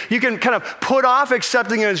salvation. You can kind of put off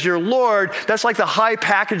accepting him as your Lord. That's like the high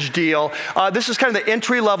package deal. This is kind of the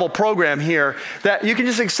entry-level program here that you can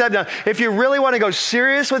just accept. Now, if you really want to go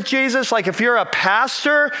serious with Jesus, like if you're a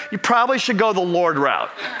pastor, you probably should go the Lord route.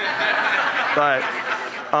 But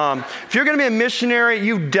if you're going to be a missionary,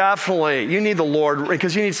 you need the Lord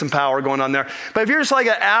because you need some power going on there. But if you're just like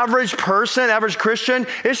an average person, average Christian,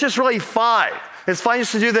 it's just really fine. It's fine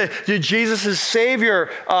just to do the Jesus' Savior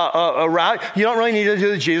route. You don't really need to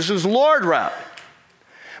do the Jesus' Lord route.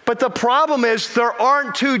 But the problem is there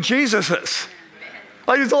aren't two Jesuses.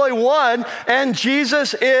 Like there's only one, and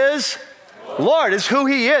Jesus is Lord. It's who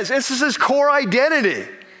he is. This is his core identity.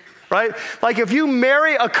 right? Like if you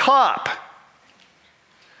marry a cop,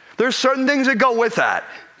 there's certain things that go with that.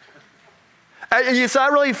 And it's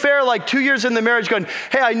not really fair, like 2 years in the marriage going,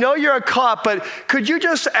 hey, I know you're a cop, but could you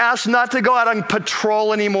just ask not to go out on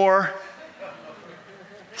patrol anymore?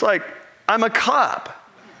 It's like, I'm a cop.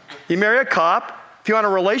 You marry a cop. If you want a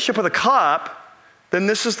relationship with a cop, then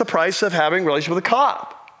this is the price of having a relationship with a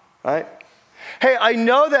cop, right? Hey, I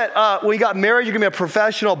know that when you got married, you're going to be a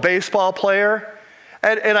professional baseball player.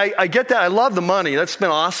 And I get that. I love the money. That's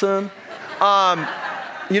been awesome.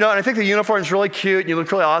 You know, and I think the uniform's really cute, and you look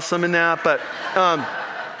really awesome in that. But,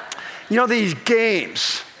 you know, these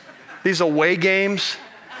games, these away games,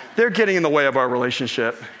 they're getting in the way of our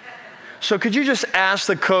relationship. So could you just ask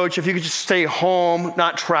the coach if you could just stay home,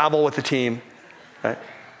 not travel with the team? Right?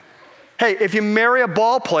 Hey, if you marry a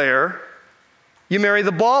ball player, you marry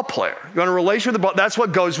the ball player. You want a relationship with the ball, that's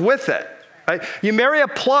what goes with it. Right? You marry a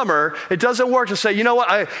plumber, it doesn't work to say, you know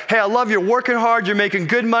what, I love you're working hard, you're making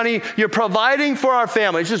good money, you're providing for our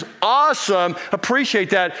family. It's just awesome, appreciate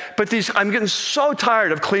that, but I'm getting so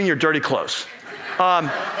tired of cleaning your dirty clothes.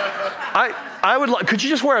 I would like, could you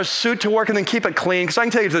just wear a suit to work and then keep it clean? Because I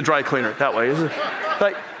can take it to the dry cleaner that way.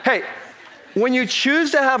 Like, hey, when you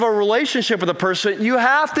choose to have a relationship with a person, you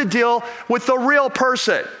have to deal with the real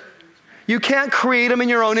person. You can't create them in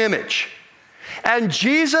your own image. And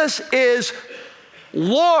Jesus is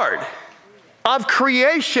Lord of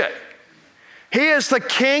creation. He is the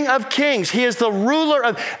King of kings. He is the ruler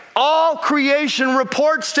of all creation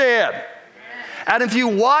reports to him. And if you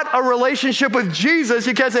want a relationship with Jesus,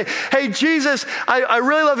 you can't say, hey, Jesus, I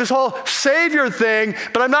really love this whole Savior thing,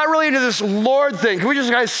 but I'm not really into this Lord thing. Can we just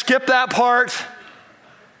kind of skip that part?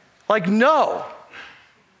 Like, no.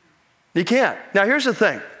 You can't. Now, here's the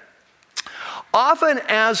thing. Often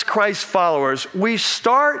as Christ followers, we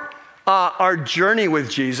start our journey with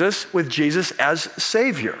Jesus as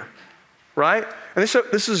Savior, right? And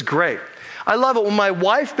this is great. I love it. When my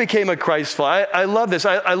wife became a Christ follower, I love this.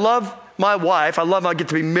 I love my wife. I get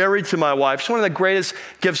to be married to my wife. It's one of the greatest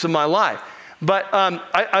gifts of my life. But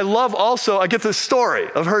I love also, I get the story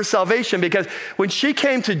of her salvation because when she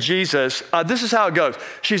came to Jesus, this is how it goes.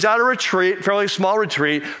 She's at a retreat, fairly small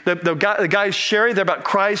retreat. The guy's sharing there about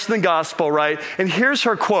Christ and the gospel, right? And here's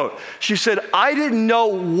her quote. She said, I didn't know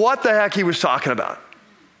what the heck he was talking about.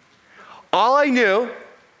 All I knew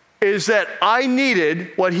is that I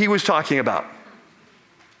needed what he was talking about.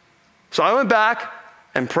 So I went back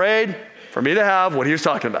and prayed for me to have what he was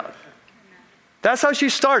talking about. That's how she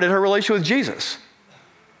started her relationship with Jesus.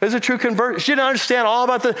 It was a true conversion. She didn't understand all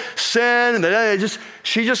about the sin, and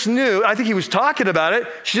she just knew. I think he was talking about it.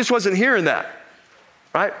 She just wasn't hearing that,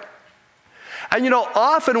 right? And you know,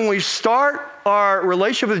 often when we start our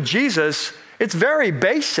relationship with Jesus, it's very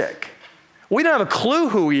basic. We don't have a clue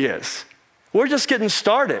who he is. We're just getting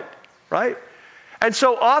started, right? And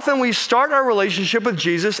so often we start our relationship with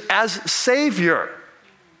Jesus as Savior.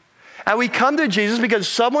 And we come to Jesus because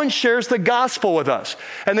someone shares the gospel with us.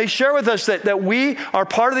 And they share with us that we are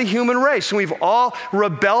part of the human race. And we've all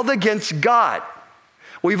rebelled against God.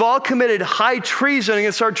 We've all committed high treason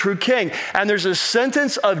against our true king. And there's a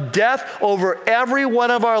sentence of death over every one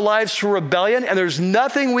of our lives for rebellion. And there's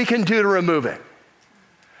nothing we can do to remove it.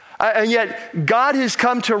 And yet God has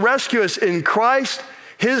come to rescue us in Christ.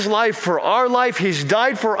 His life for our life. He's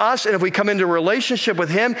died for us. And if we come into a relationship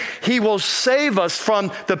with him, he will save us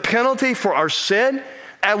from the penalty for our sin.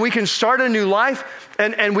 And we can start a new life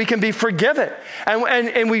and we can be forgiven.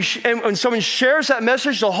 And when someone shares that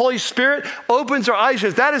message, the Holy Spirit opens our eyes and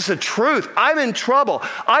says, that is the truth. I'm in trouble.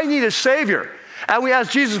 I need a Savior. And we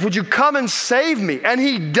ask Jesus, would you come and save me? And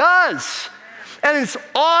he does. And it's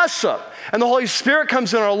awesome. And the Holy Spirit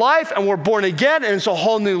comes in our life and we're born again and it's a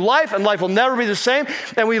whole new life and life will never be the same.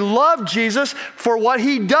 And we love Jesus for what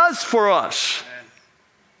he does for us.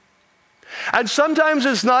 And sometimes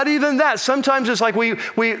it's not even that. Sometimes it's like we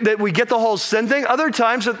get the whole sin thing. Other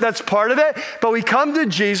times that's part of it. But we come to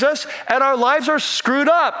Jesus and our lives are screwed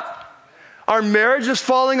up. Our marriage is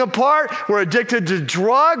falling apart. We're addicted to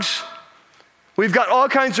drugs. We've got all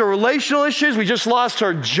kinds of relational issues. We just lost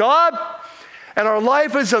our job. And our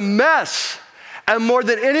life is a mess. And more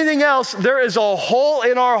than anything else, there is a hole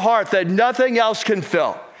in our heart that nothing else can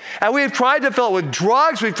fill. And we've tried to fill it with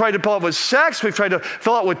drugs. We've tried to fill it with sex. We've tried to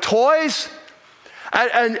fill it with toys.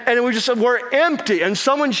 And we're empty. And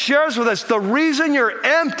someone shares with us, the reason you're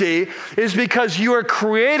empty is because you are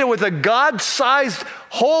created with a God-sized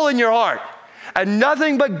hole in your heart. And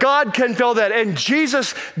nothing but God can fill that. And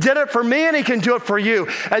Jesus did it for me and he can do it for you.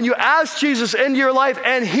 And you ask Jesus into your life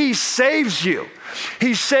and he saves you.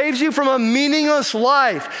 He saves you from a meaningless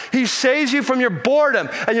life. He saves you from your boredom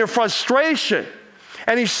and your frustration.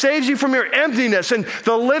 And he saves you from your emptiness. And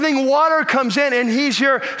the living water comes in and he's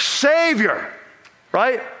your Savior,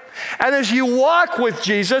 right? And as you walk with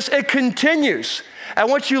Jesus, it continues. And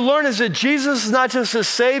what you learn is that Jesus is not just a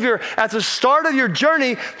Savior at the start of your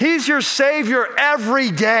journey, he's your Savior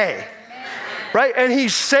every day. Right? And he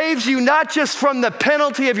saves you not just from the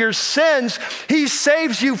penalty of your sins, he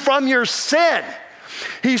saves you from your sin.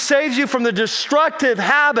 He saves you from the destructive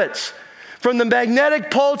habits, from the magnetic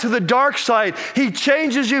pull to the dark side. He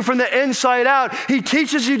changes you from the inside out. He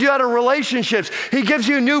teaches you how to relationships. He gives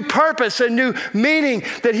you new purpose and new meaning,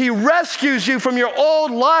 that he rescues you from your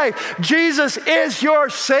old life. Jesus is your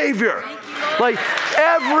Savior. Like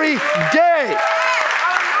every day.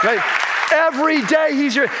 Right? Every day,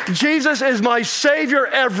 Jesus is my Savior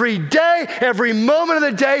every day, every moment of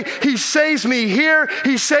the day. He saves me here.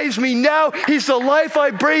 He saves me now. He's the life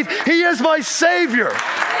I breathe. He is my Savior.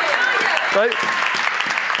 Right?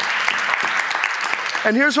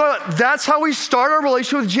 And that's how we start our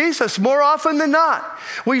relationship with Jesus more often than not.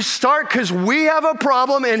 We start because we have a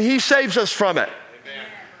problem and he saves us from it. Amen.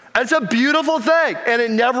 It's a beautiful thing and it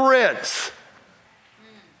never ends.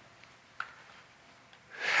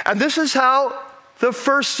 And this is how the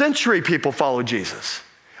first century people followed Jesus.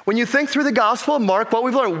 When you think through the Gospel of Mark, what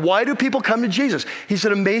we've learned, why do people come to Jesus? He's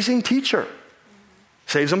an amazing teacher.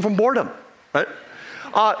 Saves them from boredom, right?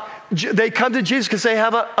 They come to Jesus because they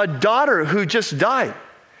have a daughter who just died.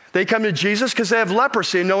 They come to Jesus because they have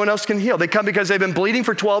leprosy and no one else can heal. They come because they've been bleeding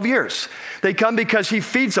for 12 years. They come because he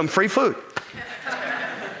feeds them free food,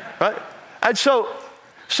 right? And so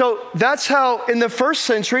that's how, in the first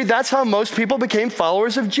century, that's how most people became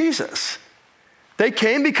followers of Jesus. They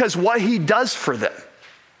came because what he does for them.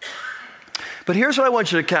 But here's what I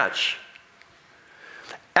want you to catch.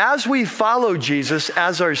 As we follow Jesus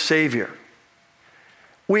as our Savior,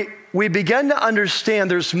 we begin to understand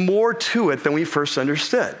there's more to it than we first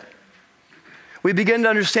understood. We begin to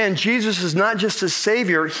understand Jesus is not just a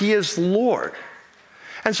Savior, he is Lord.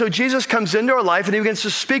 And so Jesus comes into our life and he begins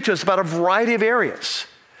to speak to us about a variety of areas.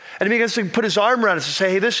 And he begins to put his arm around us and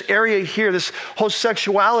say, hey, this area here, this whole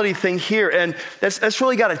sexuality thing here, and that's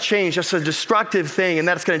really got to change. That's a destructive thing, and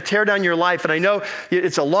that's going to tear down your life. And I know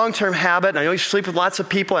it's a long-term habit, and I know you sleep with lots of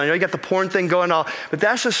people, and I know you got the porn thing going on, but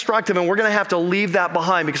that's destructive, and we're going to have to leave that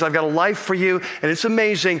behind because I've got a life for you, and it's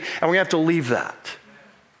amazing, and we're going to have to leave that.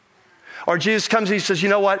 Or Jesus comes and he says, you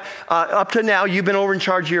know what? Up to now, you've been over in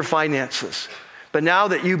charge of your finances. But now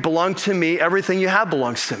that you belong to me, everything you have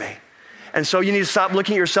belongs to me. And so you need to stop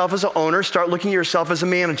looking at yourself as an owner, start looking at yourself as a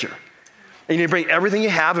manager. And you need to bring everything you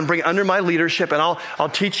have and bring it under my leadership, and I'll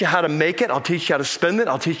teach you how to make it, I'll teach you how to spend it,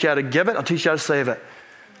 I'll teach you how to give it, I'll teach you how to save it.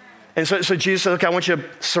 And so Jesus said, okay, I want you to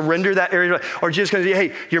surrender that area. Or Jesus can say,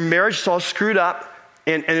 hey, your marriage is all screwed up,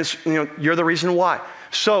 and it's, you're the reason why.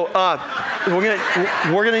 So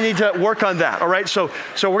we're gonna need to work on that, all right? So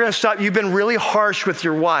we're gonna stop. You've been really harsh with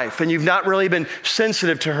your wife, and you've not really been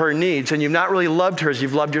sensitive to her needs, and you've not really loved her as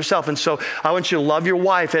you've loved yourself. And so I want you to love your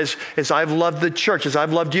wife as I've loved the church, as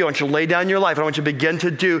I've loved you. I want you to lay down your life. I want you to begin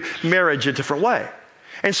to do marriage a different way.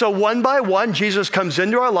 And so one by one, Jesus comes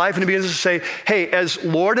into our life and he begins to say, hey, as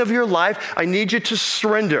Lord of your life, I need you to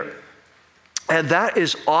surrender. And that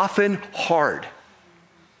is often hard.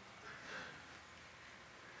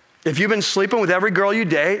 If you've been sleeping with every girl you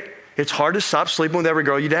date, it's hard to stop sleeping with every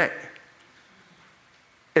girl you date.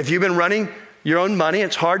 If you've been running your own money,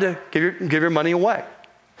 it's hard to give your money away.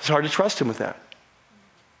 It's hard to trust him with that.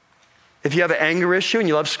 If you have an anger issue and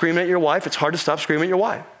you love screaming at your wife, it's hard to stop screaming at your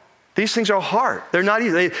wife. These things are hard. They're not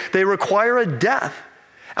easy. They require a death.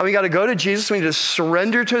 And we got to go to Jesus. We need to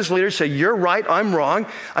surrender to his leadership. Say, you're right, I'm wrong.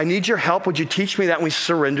 I need your help. Would you teach me that? And we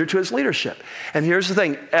surrender to his leadership. And here's the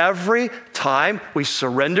thing. Every time we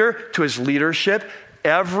surrender to his leadership,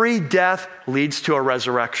 every death leads to a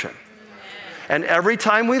resurrection. And every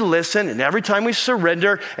time we listen, and every time we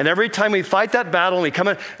surrender, and every time we fight that battle and we come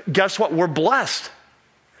in, guess what? We're blessed.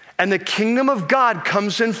 And the kingdom of God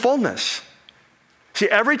comes in fullness. See,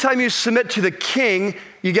 every time you submit to the king,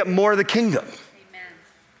 you get more of the kingdom.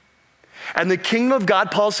 And the kingdom of God,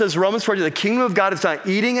 Paul says, Romans 4, the kingdom of God is not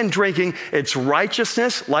eating and drinking. It's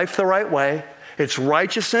righteousness, life the right way. It's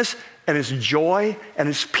righteousness, and it's joy, and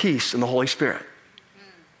it's peace in the Holy Spirit.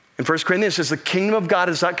 In 1 Corinthians, it says the kingdom of God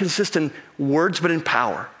does not consist in words, but in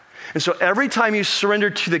power. And so every time you surrender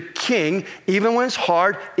to the king, even when it's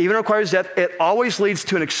hard, even requires death, it always leads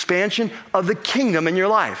to an expansion of the kingdom in your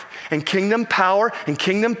life. And kingdom power, and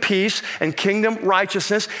kingdom peace, and kingdom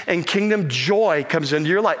righteousness, and kingdom joy comes into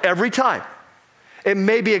your life every time. It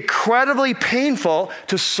may be incredibly painful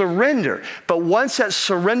to surrender, but once that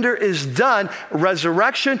surrender is done,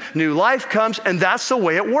 resurrection, new life comes, and that's the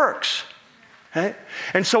way it works. Okay?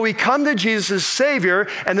 And so we come to Jesus as Savior,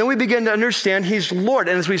 and then we begin to understand He's Lord.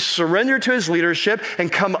 And as we surrender to His leadership and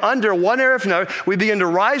come under one area of another, we begin to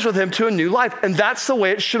rise with Him to a new life. And that's the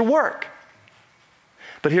way it should work.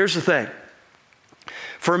 But here's the thing.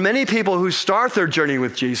 For many people who start their journey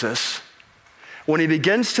with Jesus, when He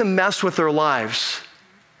begins to mess with their lives,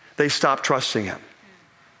 they stop trusting Him.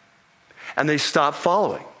 And they stop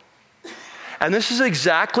following. And this is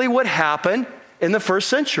exactly what happened in the first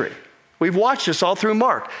century. We've watched this all through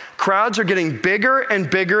Mark. Crowds are getting bigger and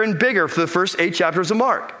bigger and bigger for the first 8 chapters of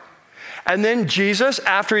Mark. And then Jesus,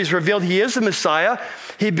 after He's revealed He is the Messiah,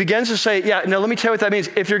 He begins to say, yeah, now let me tell you what that means.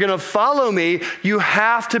 If you're going to follow me, you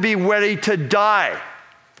have to be ready to die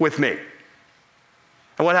with me.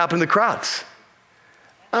 And what happened to the crowds?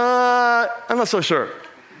 I'm not so sure.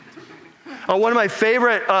 One of my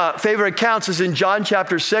favorite accounts is in John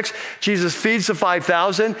chapter 6. Jesus feeds the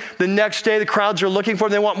 5,000. The next day, the crowds are looking for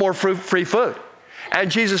Him. They want more free food. And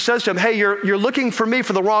Jesus says to them, hey, you're looking for me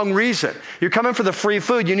for the wrong reason. You're coming for the free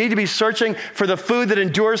food. You need to be searching for the food that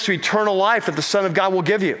endures to eternal life that the Son of God will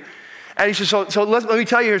give you. And He says, so let me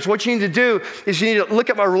tell you, here's what you need to do is you need to look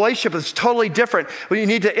at my relationship that's totally different. You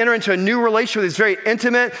need to enter into a new relationship that's very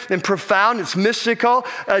intimate and profound. It's mystical.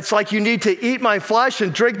 It's like you need to eat my flesh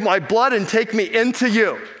and drink my blood and take me into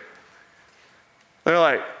you. And they're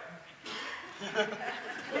like,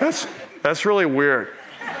 that's really weird.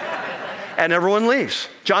 And everyone leaves.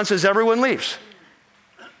 John says everyone leaves.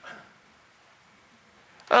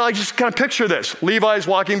 I just kind of picture this. Levi's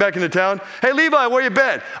walking back into town. Hey, Levi, where you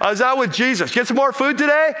been? I was out with Jesus. Get some more food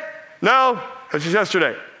today? No, it was just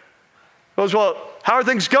yesterday. He goes, well, how are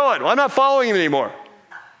things going? Well, I'm not following Him anymore.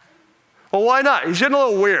 Well, why not? He's getting a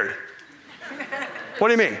little weird. What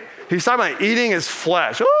do you mean? He's talking about eating His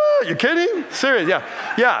flesh. Oh, you kidding? Serious,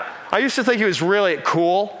 yeah. I used to think He was really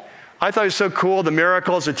cool. I thought He was so cool, the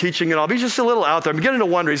miracles, the teaching and all. But He's just a little out there. I'm beginning to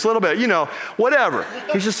wonder. He's a little bit, whatever.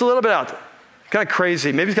 He's just a little bit out there. Kind of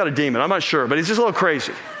crazy. Maybe he's got a demon. I'm not sure, but he's just a little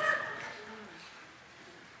crazy.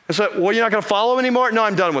 I said, well, you're not going to follow Him anymore? No,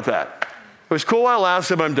 I'm done with that. It was cool while it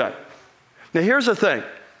lasted, but I'm done. Now, here's the thing.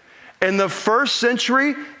 In the first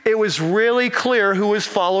century, it was really clear who was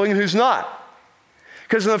following and who's not.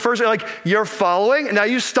 Because in the first, you're following, and now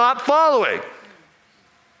you stop following. It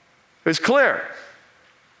was clear.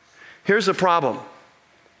 Here's the problem.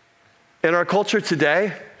 In our culture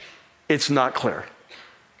today, it's not clear.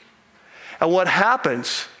 And what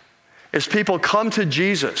happens is people come to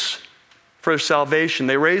Jesus for salvation.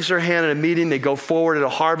 They raise their hand at a meeting. They go forward at a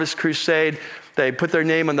harvest crusade. They put their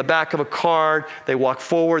name on the back of a card. They walk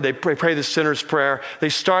forward. They pray the sinner's prayer. They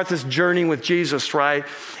start this journey with Jesus, right?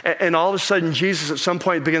 And all of a sudden, Jesus at some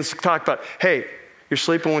point begins to talk about, hey, you're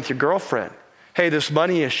sleeping with your girlfriend. Hey, this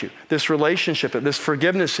money issue, this relationship, this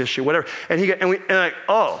forgiveness issue, whatever.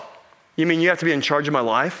 Oh, you mean you have to be in charge of my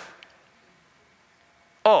life?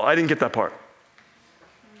 Oh, I didn't get that part.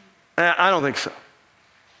 I don't think so.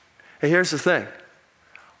 And here's the thing.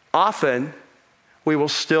 Often, we will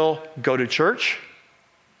still go to church.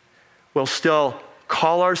 We'll still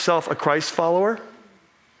call ourselves a Christ follower.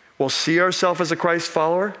 We'll see ourselves as a Christ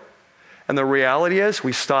follower. And the reality is,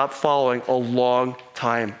 we stopped following a long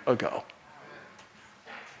time ago.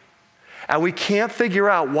 And we can't figure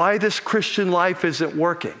out why this Christian life isn't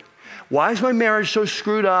working. Why is my marriage so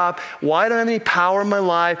screwed up? Why don't I have any power in my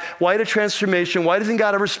life? Why the transformation? Why doesn't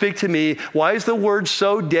God ever speak to me? Why is the word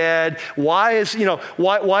so dead? Why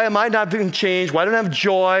am I not being changed? Why don't I have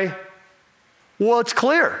joy? Well, it's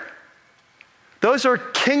clear. Those are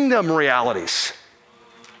kingdom realities.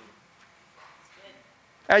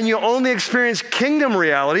 And you only experience kingdom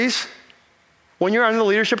realities when you're under the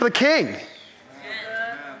leadership of the King.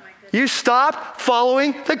 You stop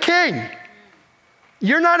following the King.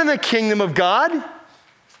 You're not in the kingdom of God.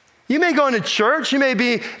 You may go into church. You may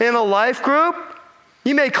be in a life group.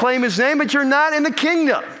 You may claim His name, but you're not in the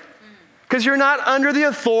kingdom because you're not under the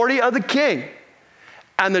authority of the King.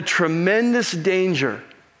 And the tremendous danger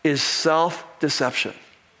is self-deception.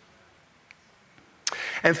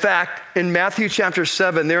 In fact, in Matthew chapter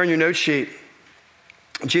 7, there in your note sheet,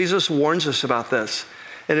 Jesus warns us about this.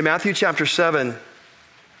 And in Matthew chapter 7,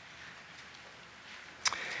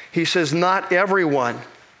 He says, not everyone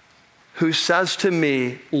who says to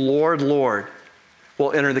me, Lord, Lord,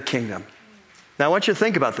 will enter the kingdom. Now, I want you to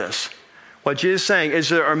think about this. What Jesus is saying is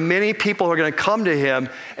there are many people who are going to come to Him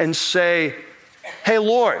and say, hey,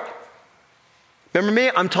 Lord, remember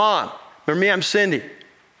me? I'm Tom. Remember me? I'm Cindy.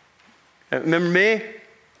 Remember me?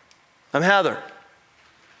 I'm Heather.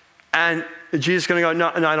 And Jesus is going to go,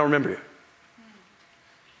 no, I don't remember you.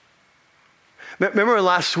 Remember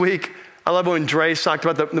last week, I love when Dre talked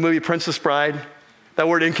about the movie Princess Bride, that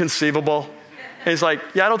word inconceivable. And he's like,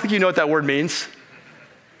 yeah, I don't think you know what that word means.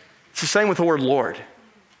 It's the same with the word Lord.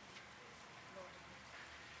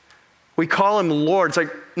 We call him Lord. It's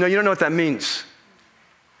like, no, you don't know what that means.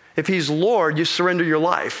 If he's Lord, you surrender your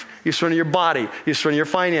life. You surrender your body. You surrender your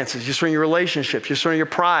finances. You surrender your relationships. You surrender your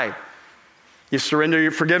pride. You surrender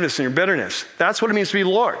your forgiveness and your bitterness. That's what it means to be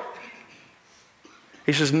Lord.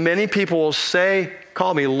 He says, many people will say,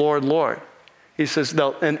 call me Lord, Lord. He says,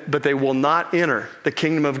 but they will not enter the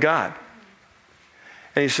kingdom of God.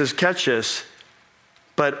 And he says, catch this,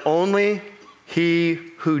 but only he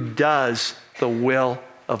who does the will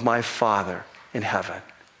of my Father in heaven.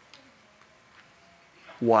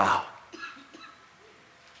 Wow.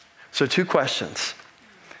 So 2 questions.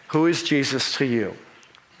 Who is Jesus to you?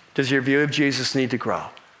 Does your view of Jesus need to grow?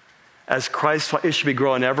 As Christ, it should be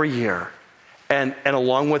growing every year. And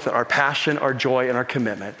along with it, our passion, our joy, and our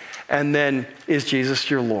commitment. And then, is Jesus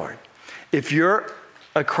your Lord? If you're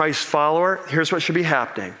a Christ follower, here's what should be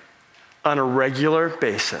happening. On a regular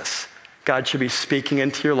basis, God should be speaking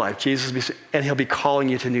into your life. And he'll be calling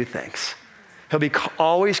you to new things. He'll be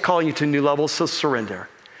always calling you to new levels of surrender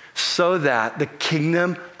so that the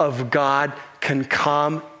kingdom of God can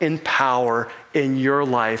come in power in your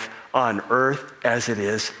life on earth as it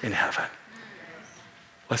is in heaven.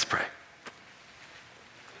 Let's pray.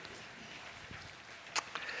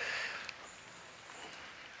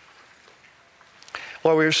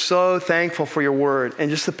 Lord, we are so thankful for your word and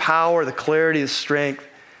just the power, the clarity, the strength.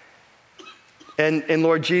 And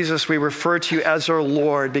Lord Jesus, we refer to you as our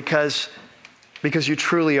Lord because you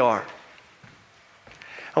truly are.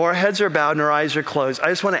 And our heads are bowed and our eyes are closed. I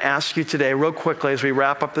just want to ask you today, real quickly, as we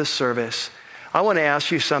wrap up this service, I want to ask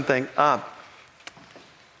you something.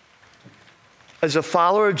 As a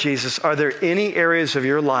follower of Jesus, are there any areas of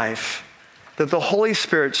your life that the Holy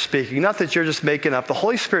Spirit's speaking, not that you're just making up, the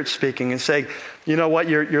Holy Spirit's speaking and saying, you know what,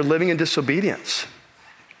 you're living in disobedience.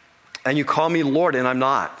 And you call me Lord and I'm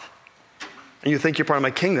not. And you think you're part of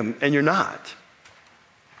my kingdom and you're not.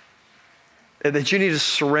 And that you need to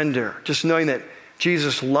surrender, just knowing that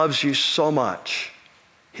Jesus loves you so much.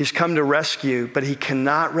 He's come to rescue, but he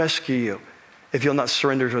cannot rescue you if you'll not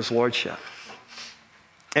surrender to his lordship.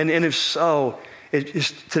 And if so,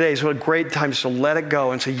 today is a great time just to let it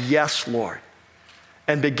go and say, yes, Lord,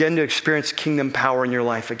 and begin to experience kingdom power in your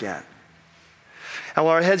life again. And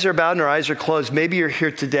while our heads are bowed and our eyes are closed, maybe you're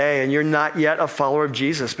here today and you're not yet a follower of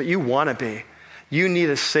Jesus, but you want to be. You need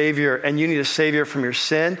a Savior, and you need a Savior from your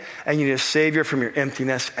sin, and you need a Savior from your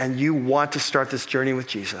emptiness, and you want to start this journey with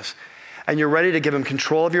Jesus. And you're ready to give him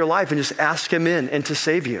control of your life and just ask him in and to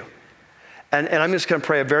save you. And I'm just going to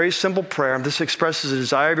pray a very simple prayer. This expresses a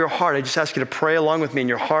desire of your heart. I just ask you to pray along with me in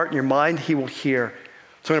your heart and your mind. He will hear.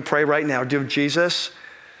 So I'm going to pray right now. Dear Jesus,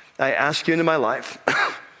 I ask you into my life.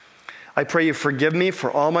 I pray you forgive me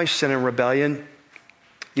for all my sin and rebellion.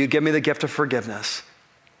 You give me the gift of forgiveness.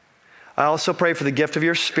 I also pray for the gift of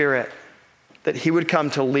your Spirit, that he would come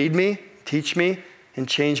to lead me, teach me, and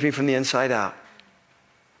change me from the inside out.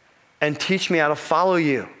 And teach me how to follow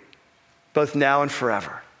you, both now and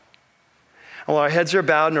forever. And while our heads are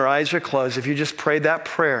bowed and our eyes are closed, if you just prayed that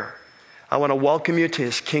prayer, I want to welcome you to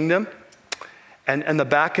his kingdom. And the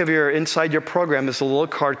back of inside your program is a little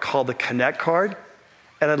card called the Connect card.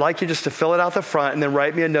 And I'd like you just to fill it out the front and then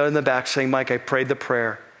write me a note in the back saying, Mike, I prayed the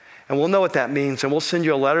prayer. And we'll know what that means. And we'll send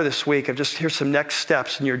you a letter this week of just here's some next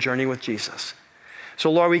steps in your journey with Jesus.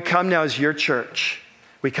 So Lord, we come now as your church.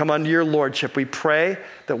 We come under your lordship. We pray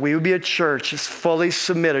that we would be a church that's fully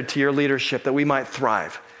submitted to your leadership, that we might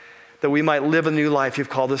thrive, that we might live a new life you've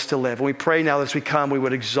called us to live. And we pray now as we come, we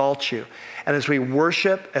would exalt you. And as we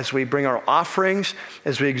worship, as we bring our offerings,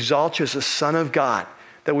 as we exalt you as the Son of God,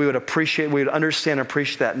 that we would appreciate, we would understand and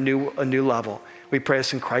appreciate that a new level. We pray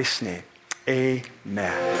this in Christ's name.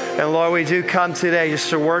 Amen. And Lord, we do come today just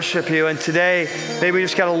to worship you. And today, maybe we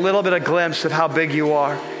just got a little bit of glimpse of how big you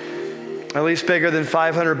are, at least bigger than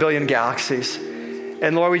 500 billion galaxies.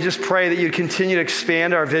 And Lord, we just pray that you continue to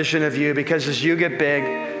expand our vision of you, because as you get big,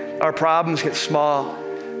 our problems get small,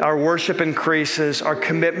 our worship increases, our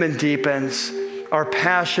commitment deepens, our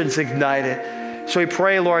passions ignited. So we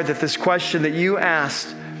pray, Lord, that this question that you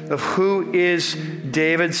asked of who is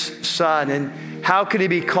David's son and how could he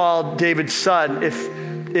be called David's son if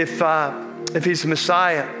he's the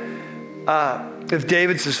Messiah, if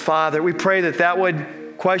David's his father, we pray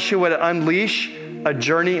that question would unleash a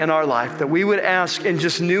journey in our life, that we would ask in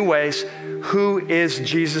just new ways, who is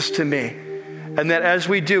Jesus to me? And that as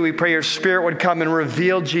we do, we pray your Spirit would come and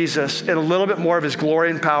reveal Jesus in a little bit more of his glory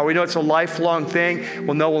and power. We know it's a lifelong thing.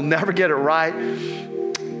 We'll know we'll never get it right.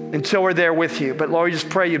 until we're there with you. But Lord, we just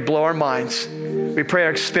pray you'd blow our minds. We pray you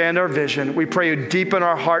expand our vision. We pray you deepen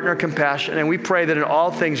our heart and our compassion. And we pray that in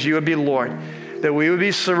all things you would be Lord, that we would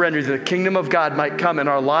be surrendered, that the kingdom of God might come in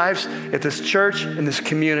our lives, at this church, in this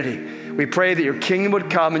community. We pray that your kingdom would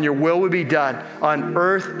come and your will would be done on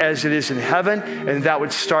earth as it is in heaven, and that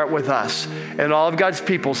would start with us. And all of God's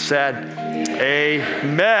people said,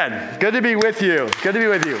 amen. Good to be with you. Good to be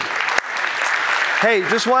with you. Hey,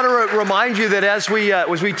 just want to remind you that as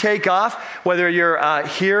we take off, whether you're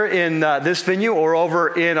here in this venue or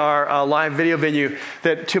over in our live video venue,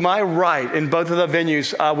 that to my right in both of the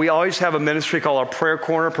venues, we always have a ministry called our Prayer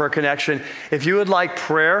Corner, Prayer Connection. If you would like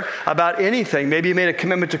prayer about anything, maybe you made a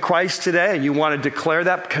commitment to Christ today and you want to declare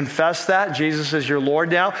that, confess that, Jesus is your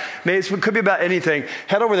Lord now. Maybe it could be about anything.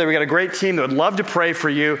 Head over there. We got a great team that would love to pray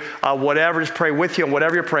for you, whatever, just pray with you and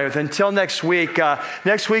whatever you're praying with. Until next week,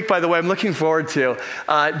 by the way, I'm looking forward to.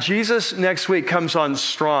 Jesus next week comes on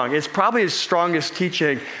strong. It's probably his strongest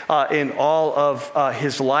teaching in all of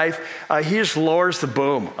his life. He just lowers the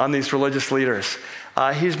boom on these religious leaders.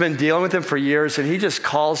 He's been dealing with them for years, and he just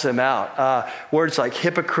calls them out. Words like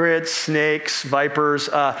hypocrites, snakes, vipers,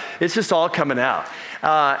 it's just all coming out.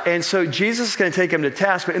 And so Jesus is going to take him to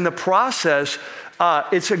task, but in the process,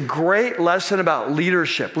 it's a great lesson about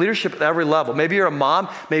leadership at every level. Maybe you're a mom,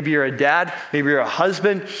 maybe you're a dad, maybe you're a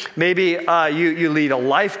husband, maybe you lead a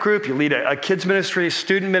life group, you lead a kids ministry,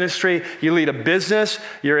 student ministry, you lead a business,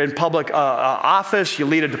 you're in public office, you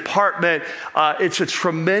lead a department. It's a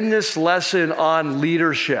tremendous lesson on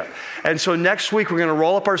leadership. And so next week, we're going to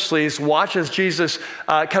roll up our sleeves, watch as Jesus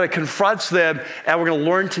kind of confronts them, and we're going to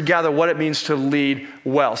learn together what it means to lead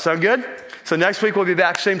well. Sound good? So next week, we'll be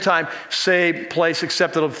back, same time, same place,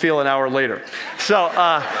 except it'll feel an hour later. So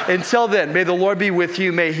until then, may the Lord be with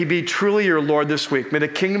you. May he be truly your Lord this week. May the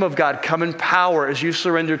kingdom of God come in power as you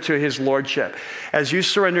surrender to his lordship. As you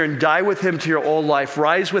surrender and die with him to your old life,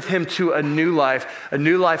 rise with him to a new life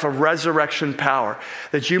of resurrection power,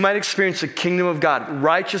 that you might experience the kingdom of God,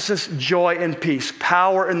 righteousness, joy, and peace,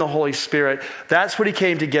 power in the Holy Spirit. That's what he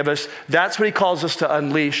came to give us. That's what he calls us to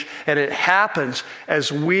unleash. And it happens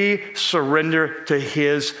as we surrender to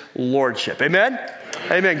his lordship. Amen?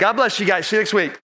 Amen. God bless you guys. See you next week.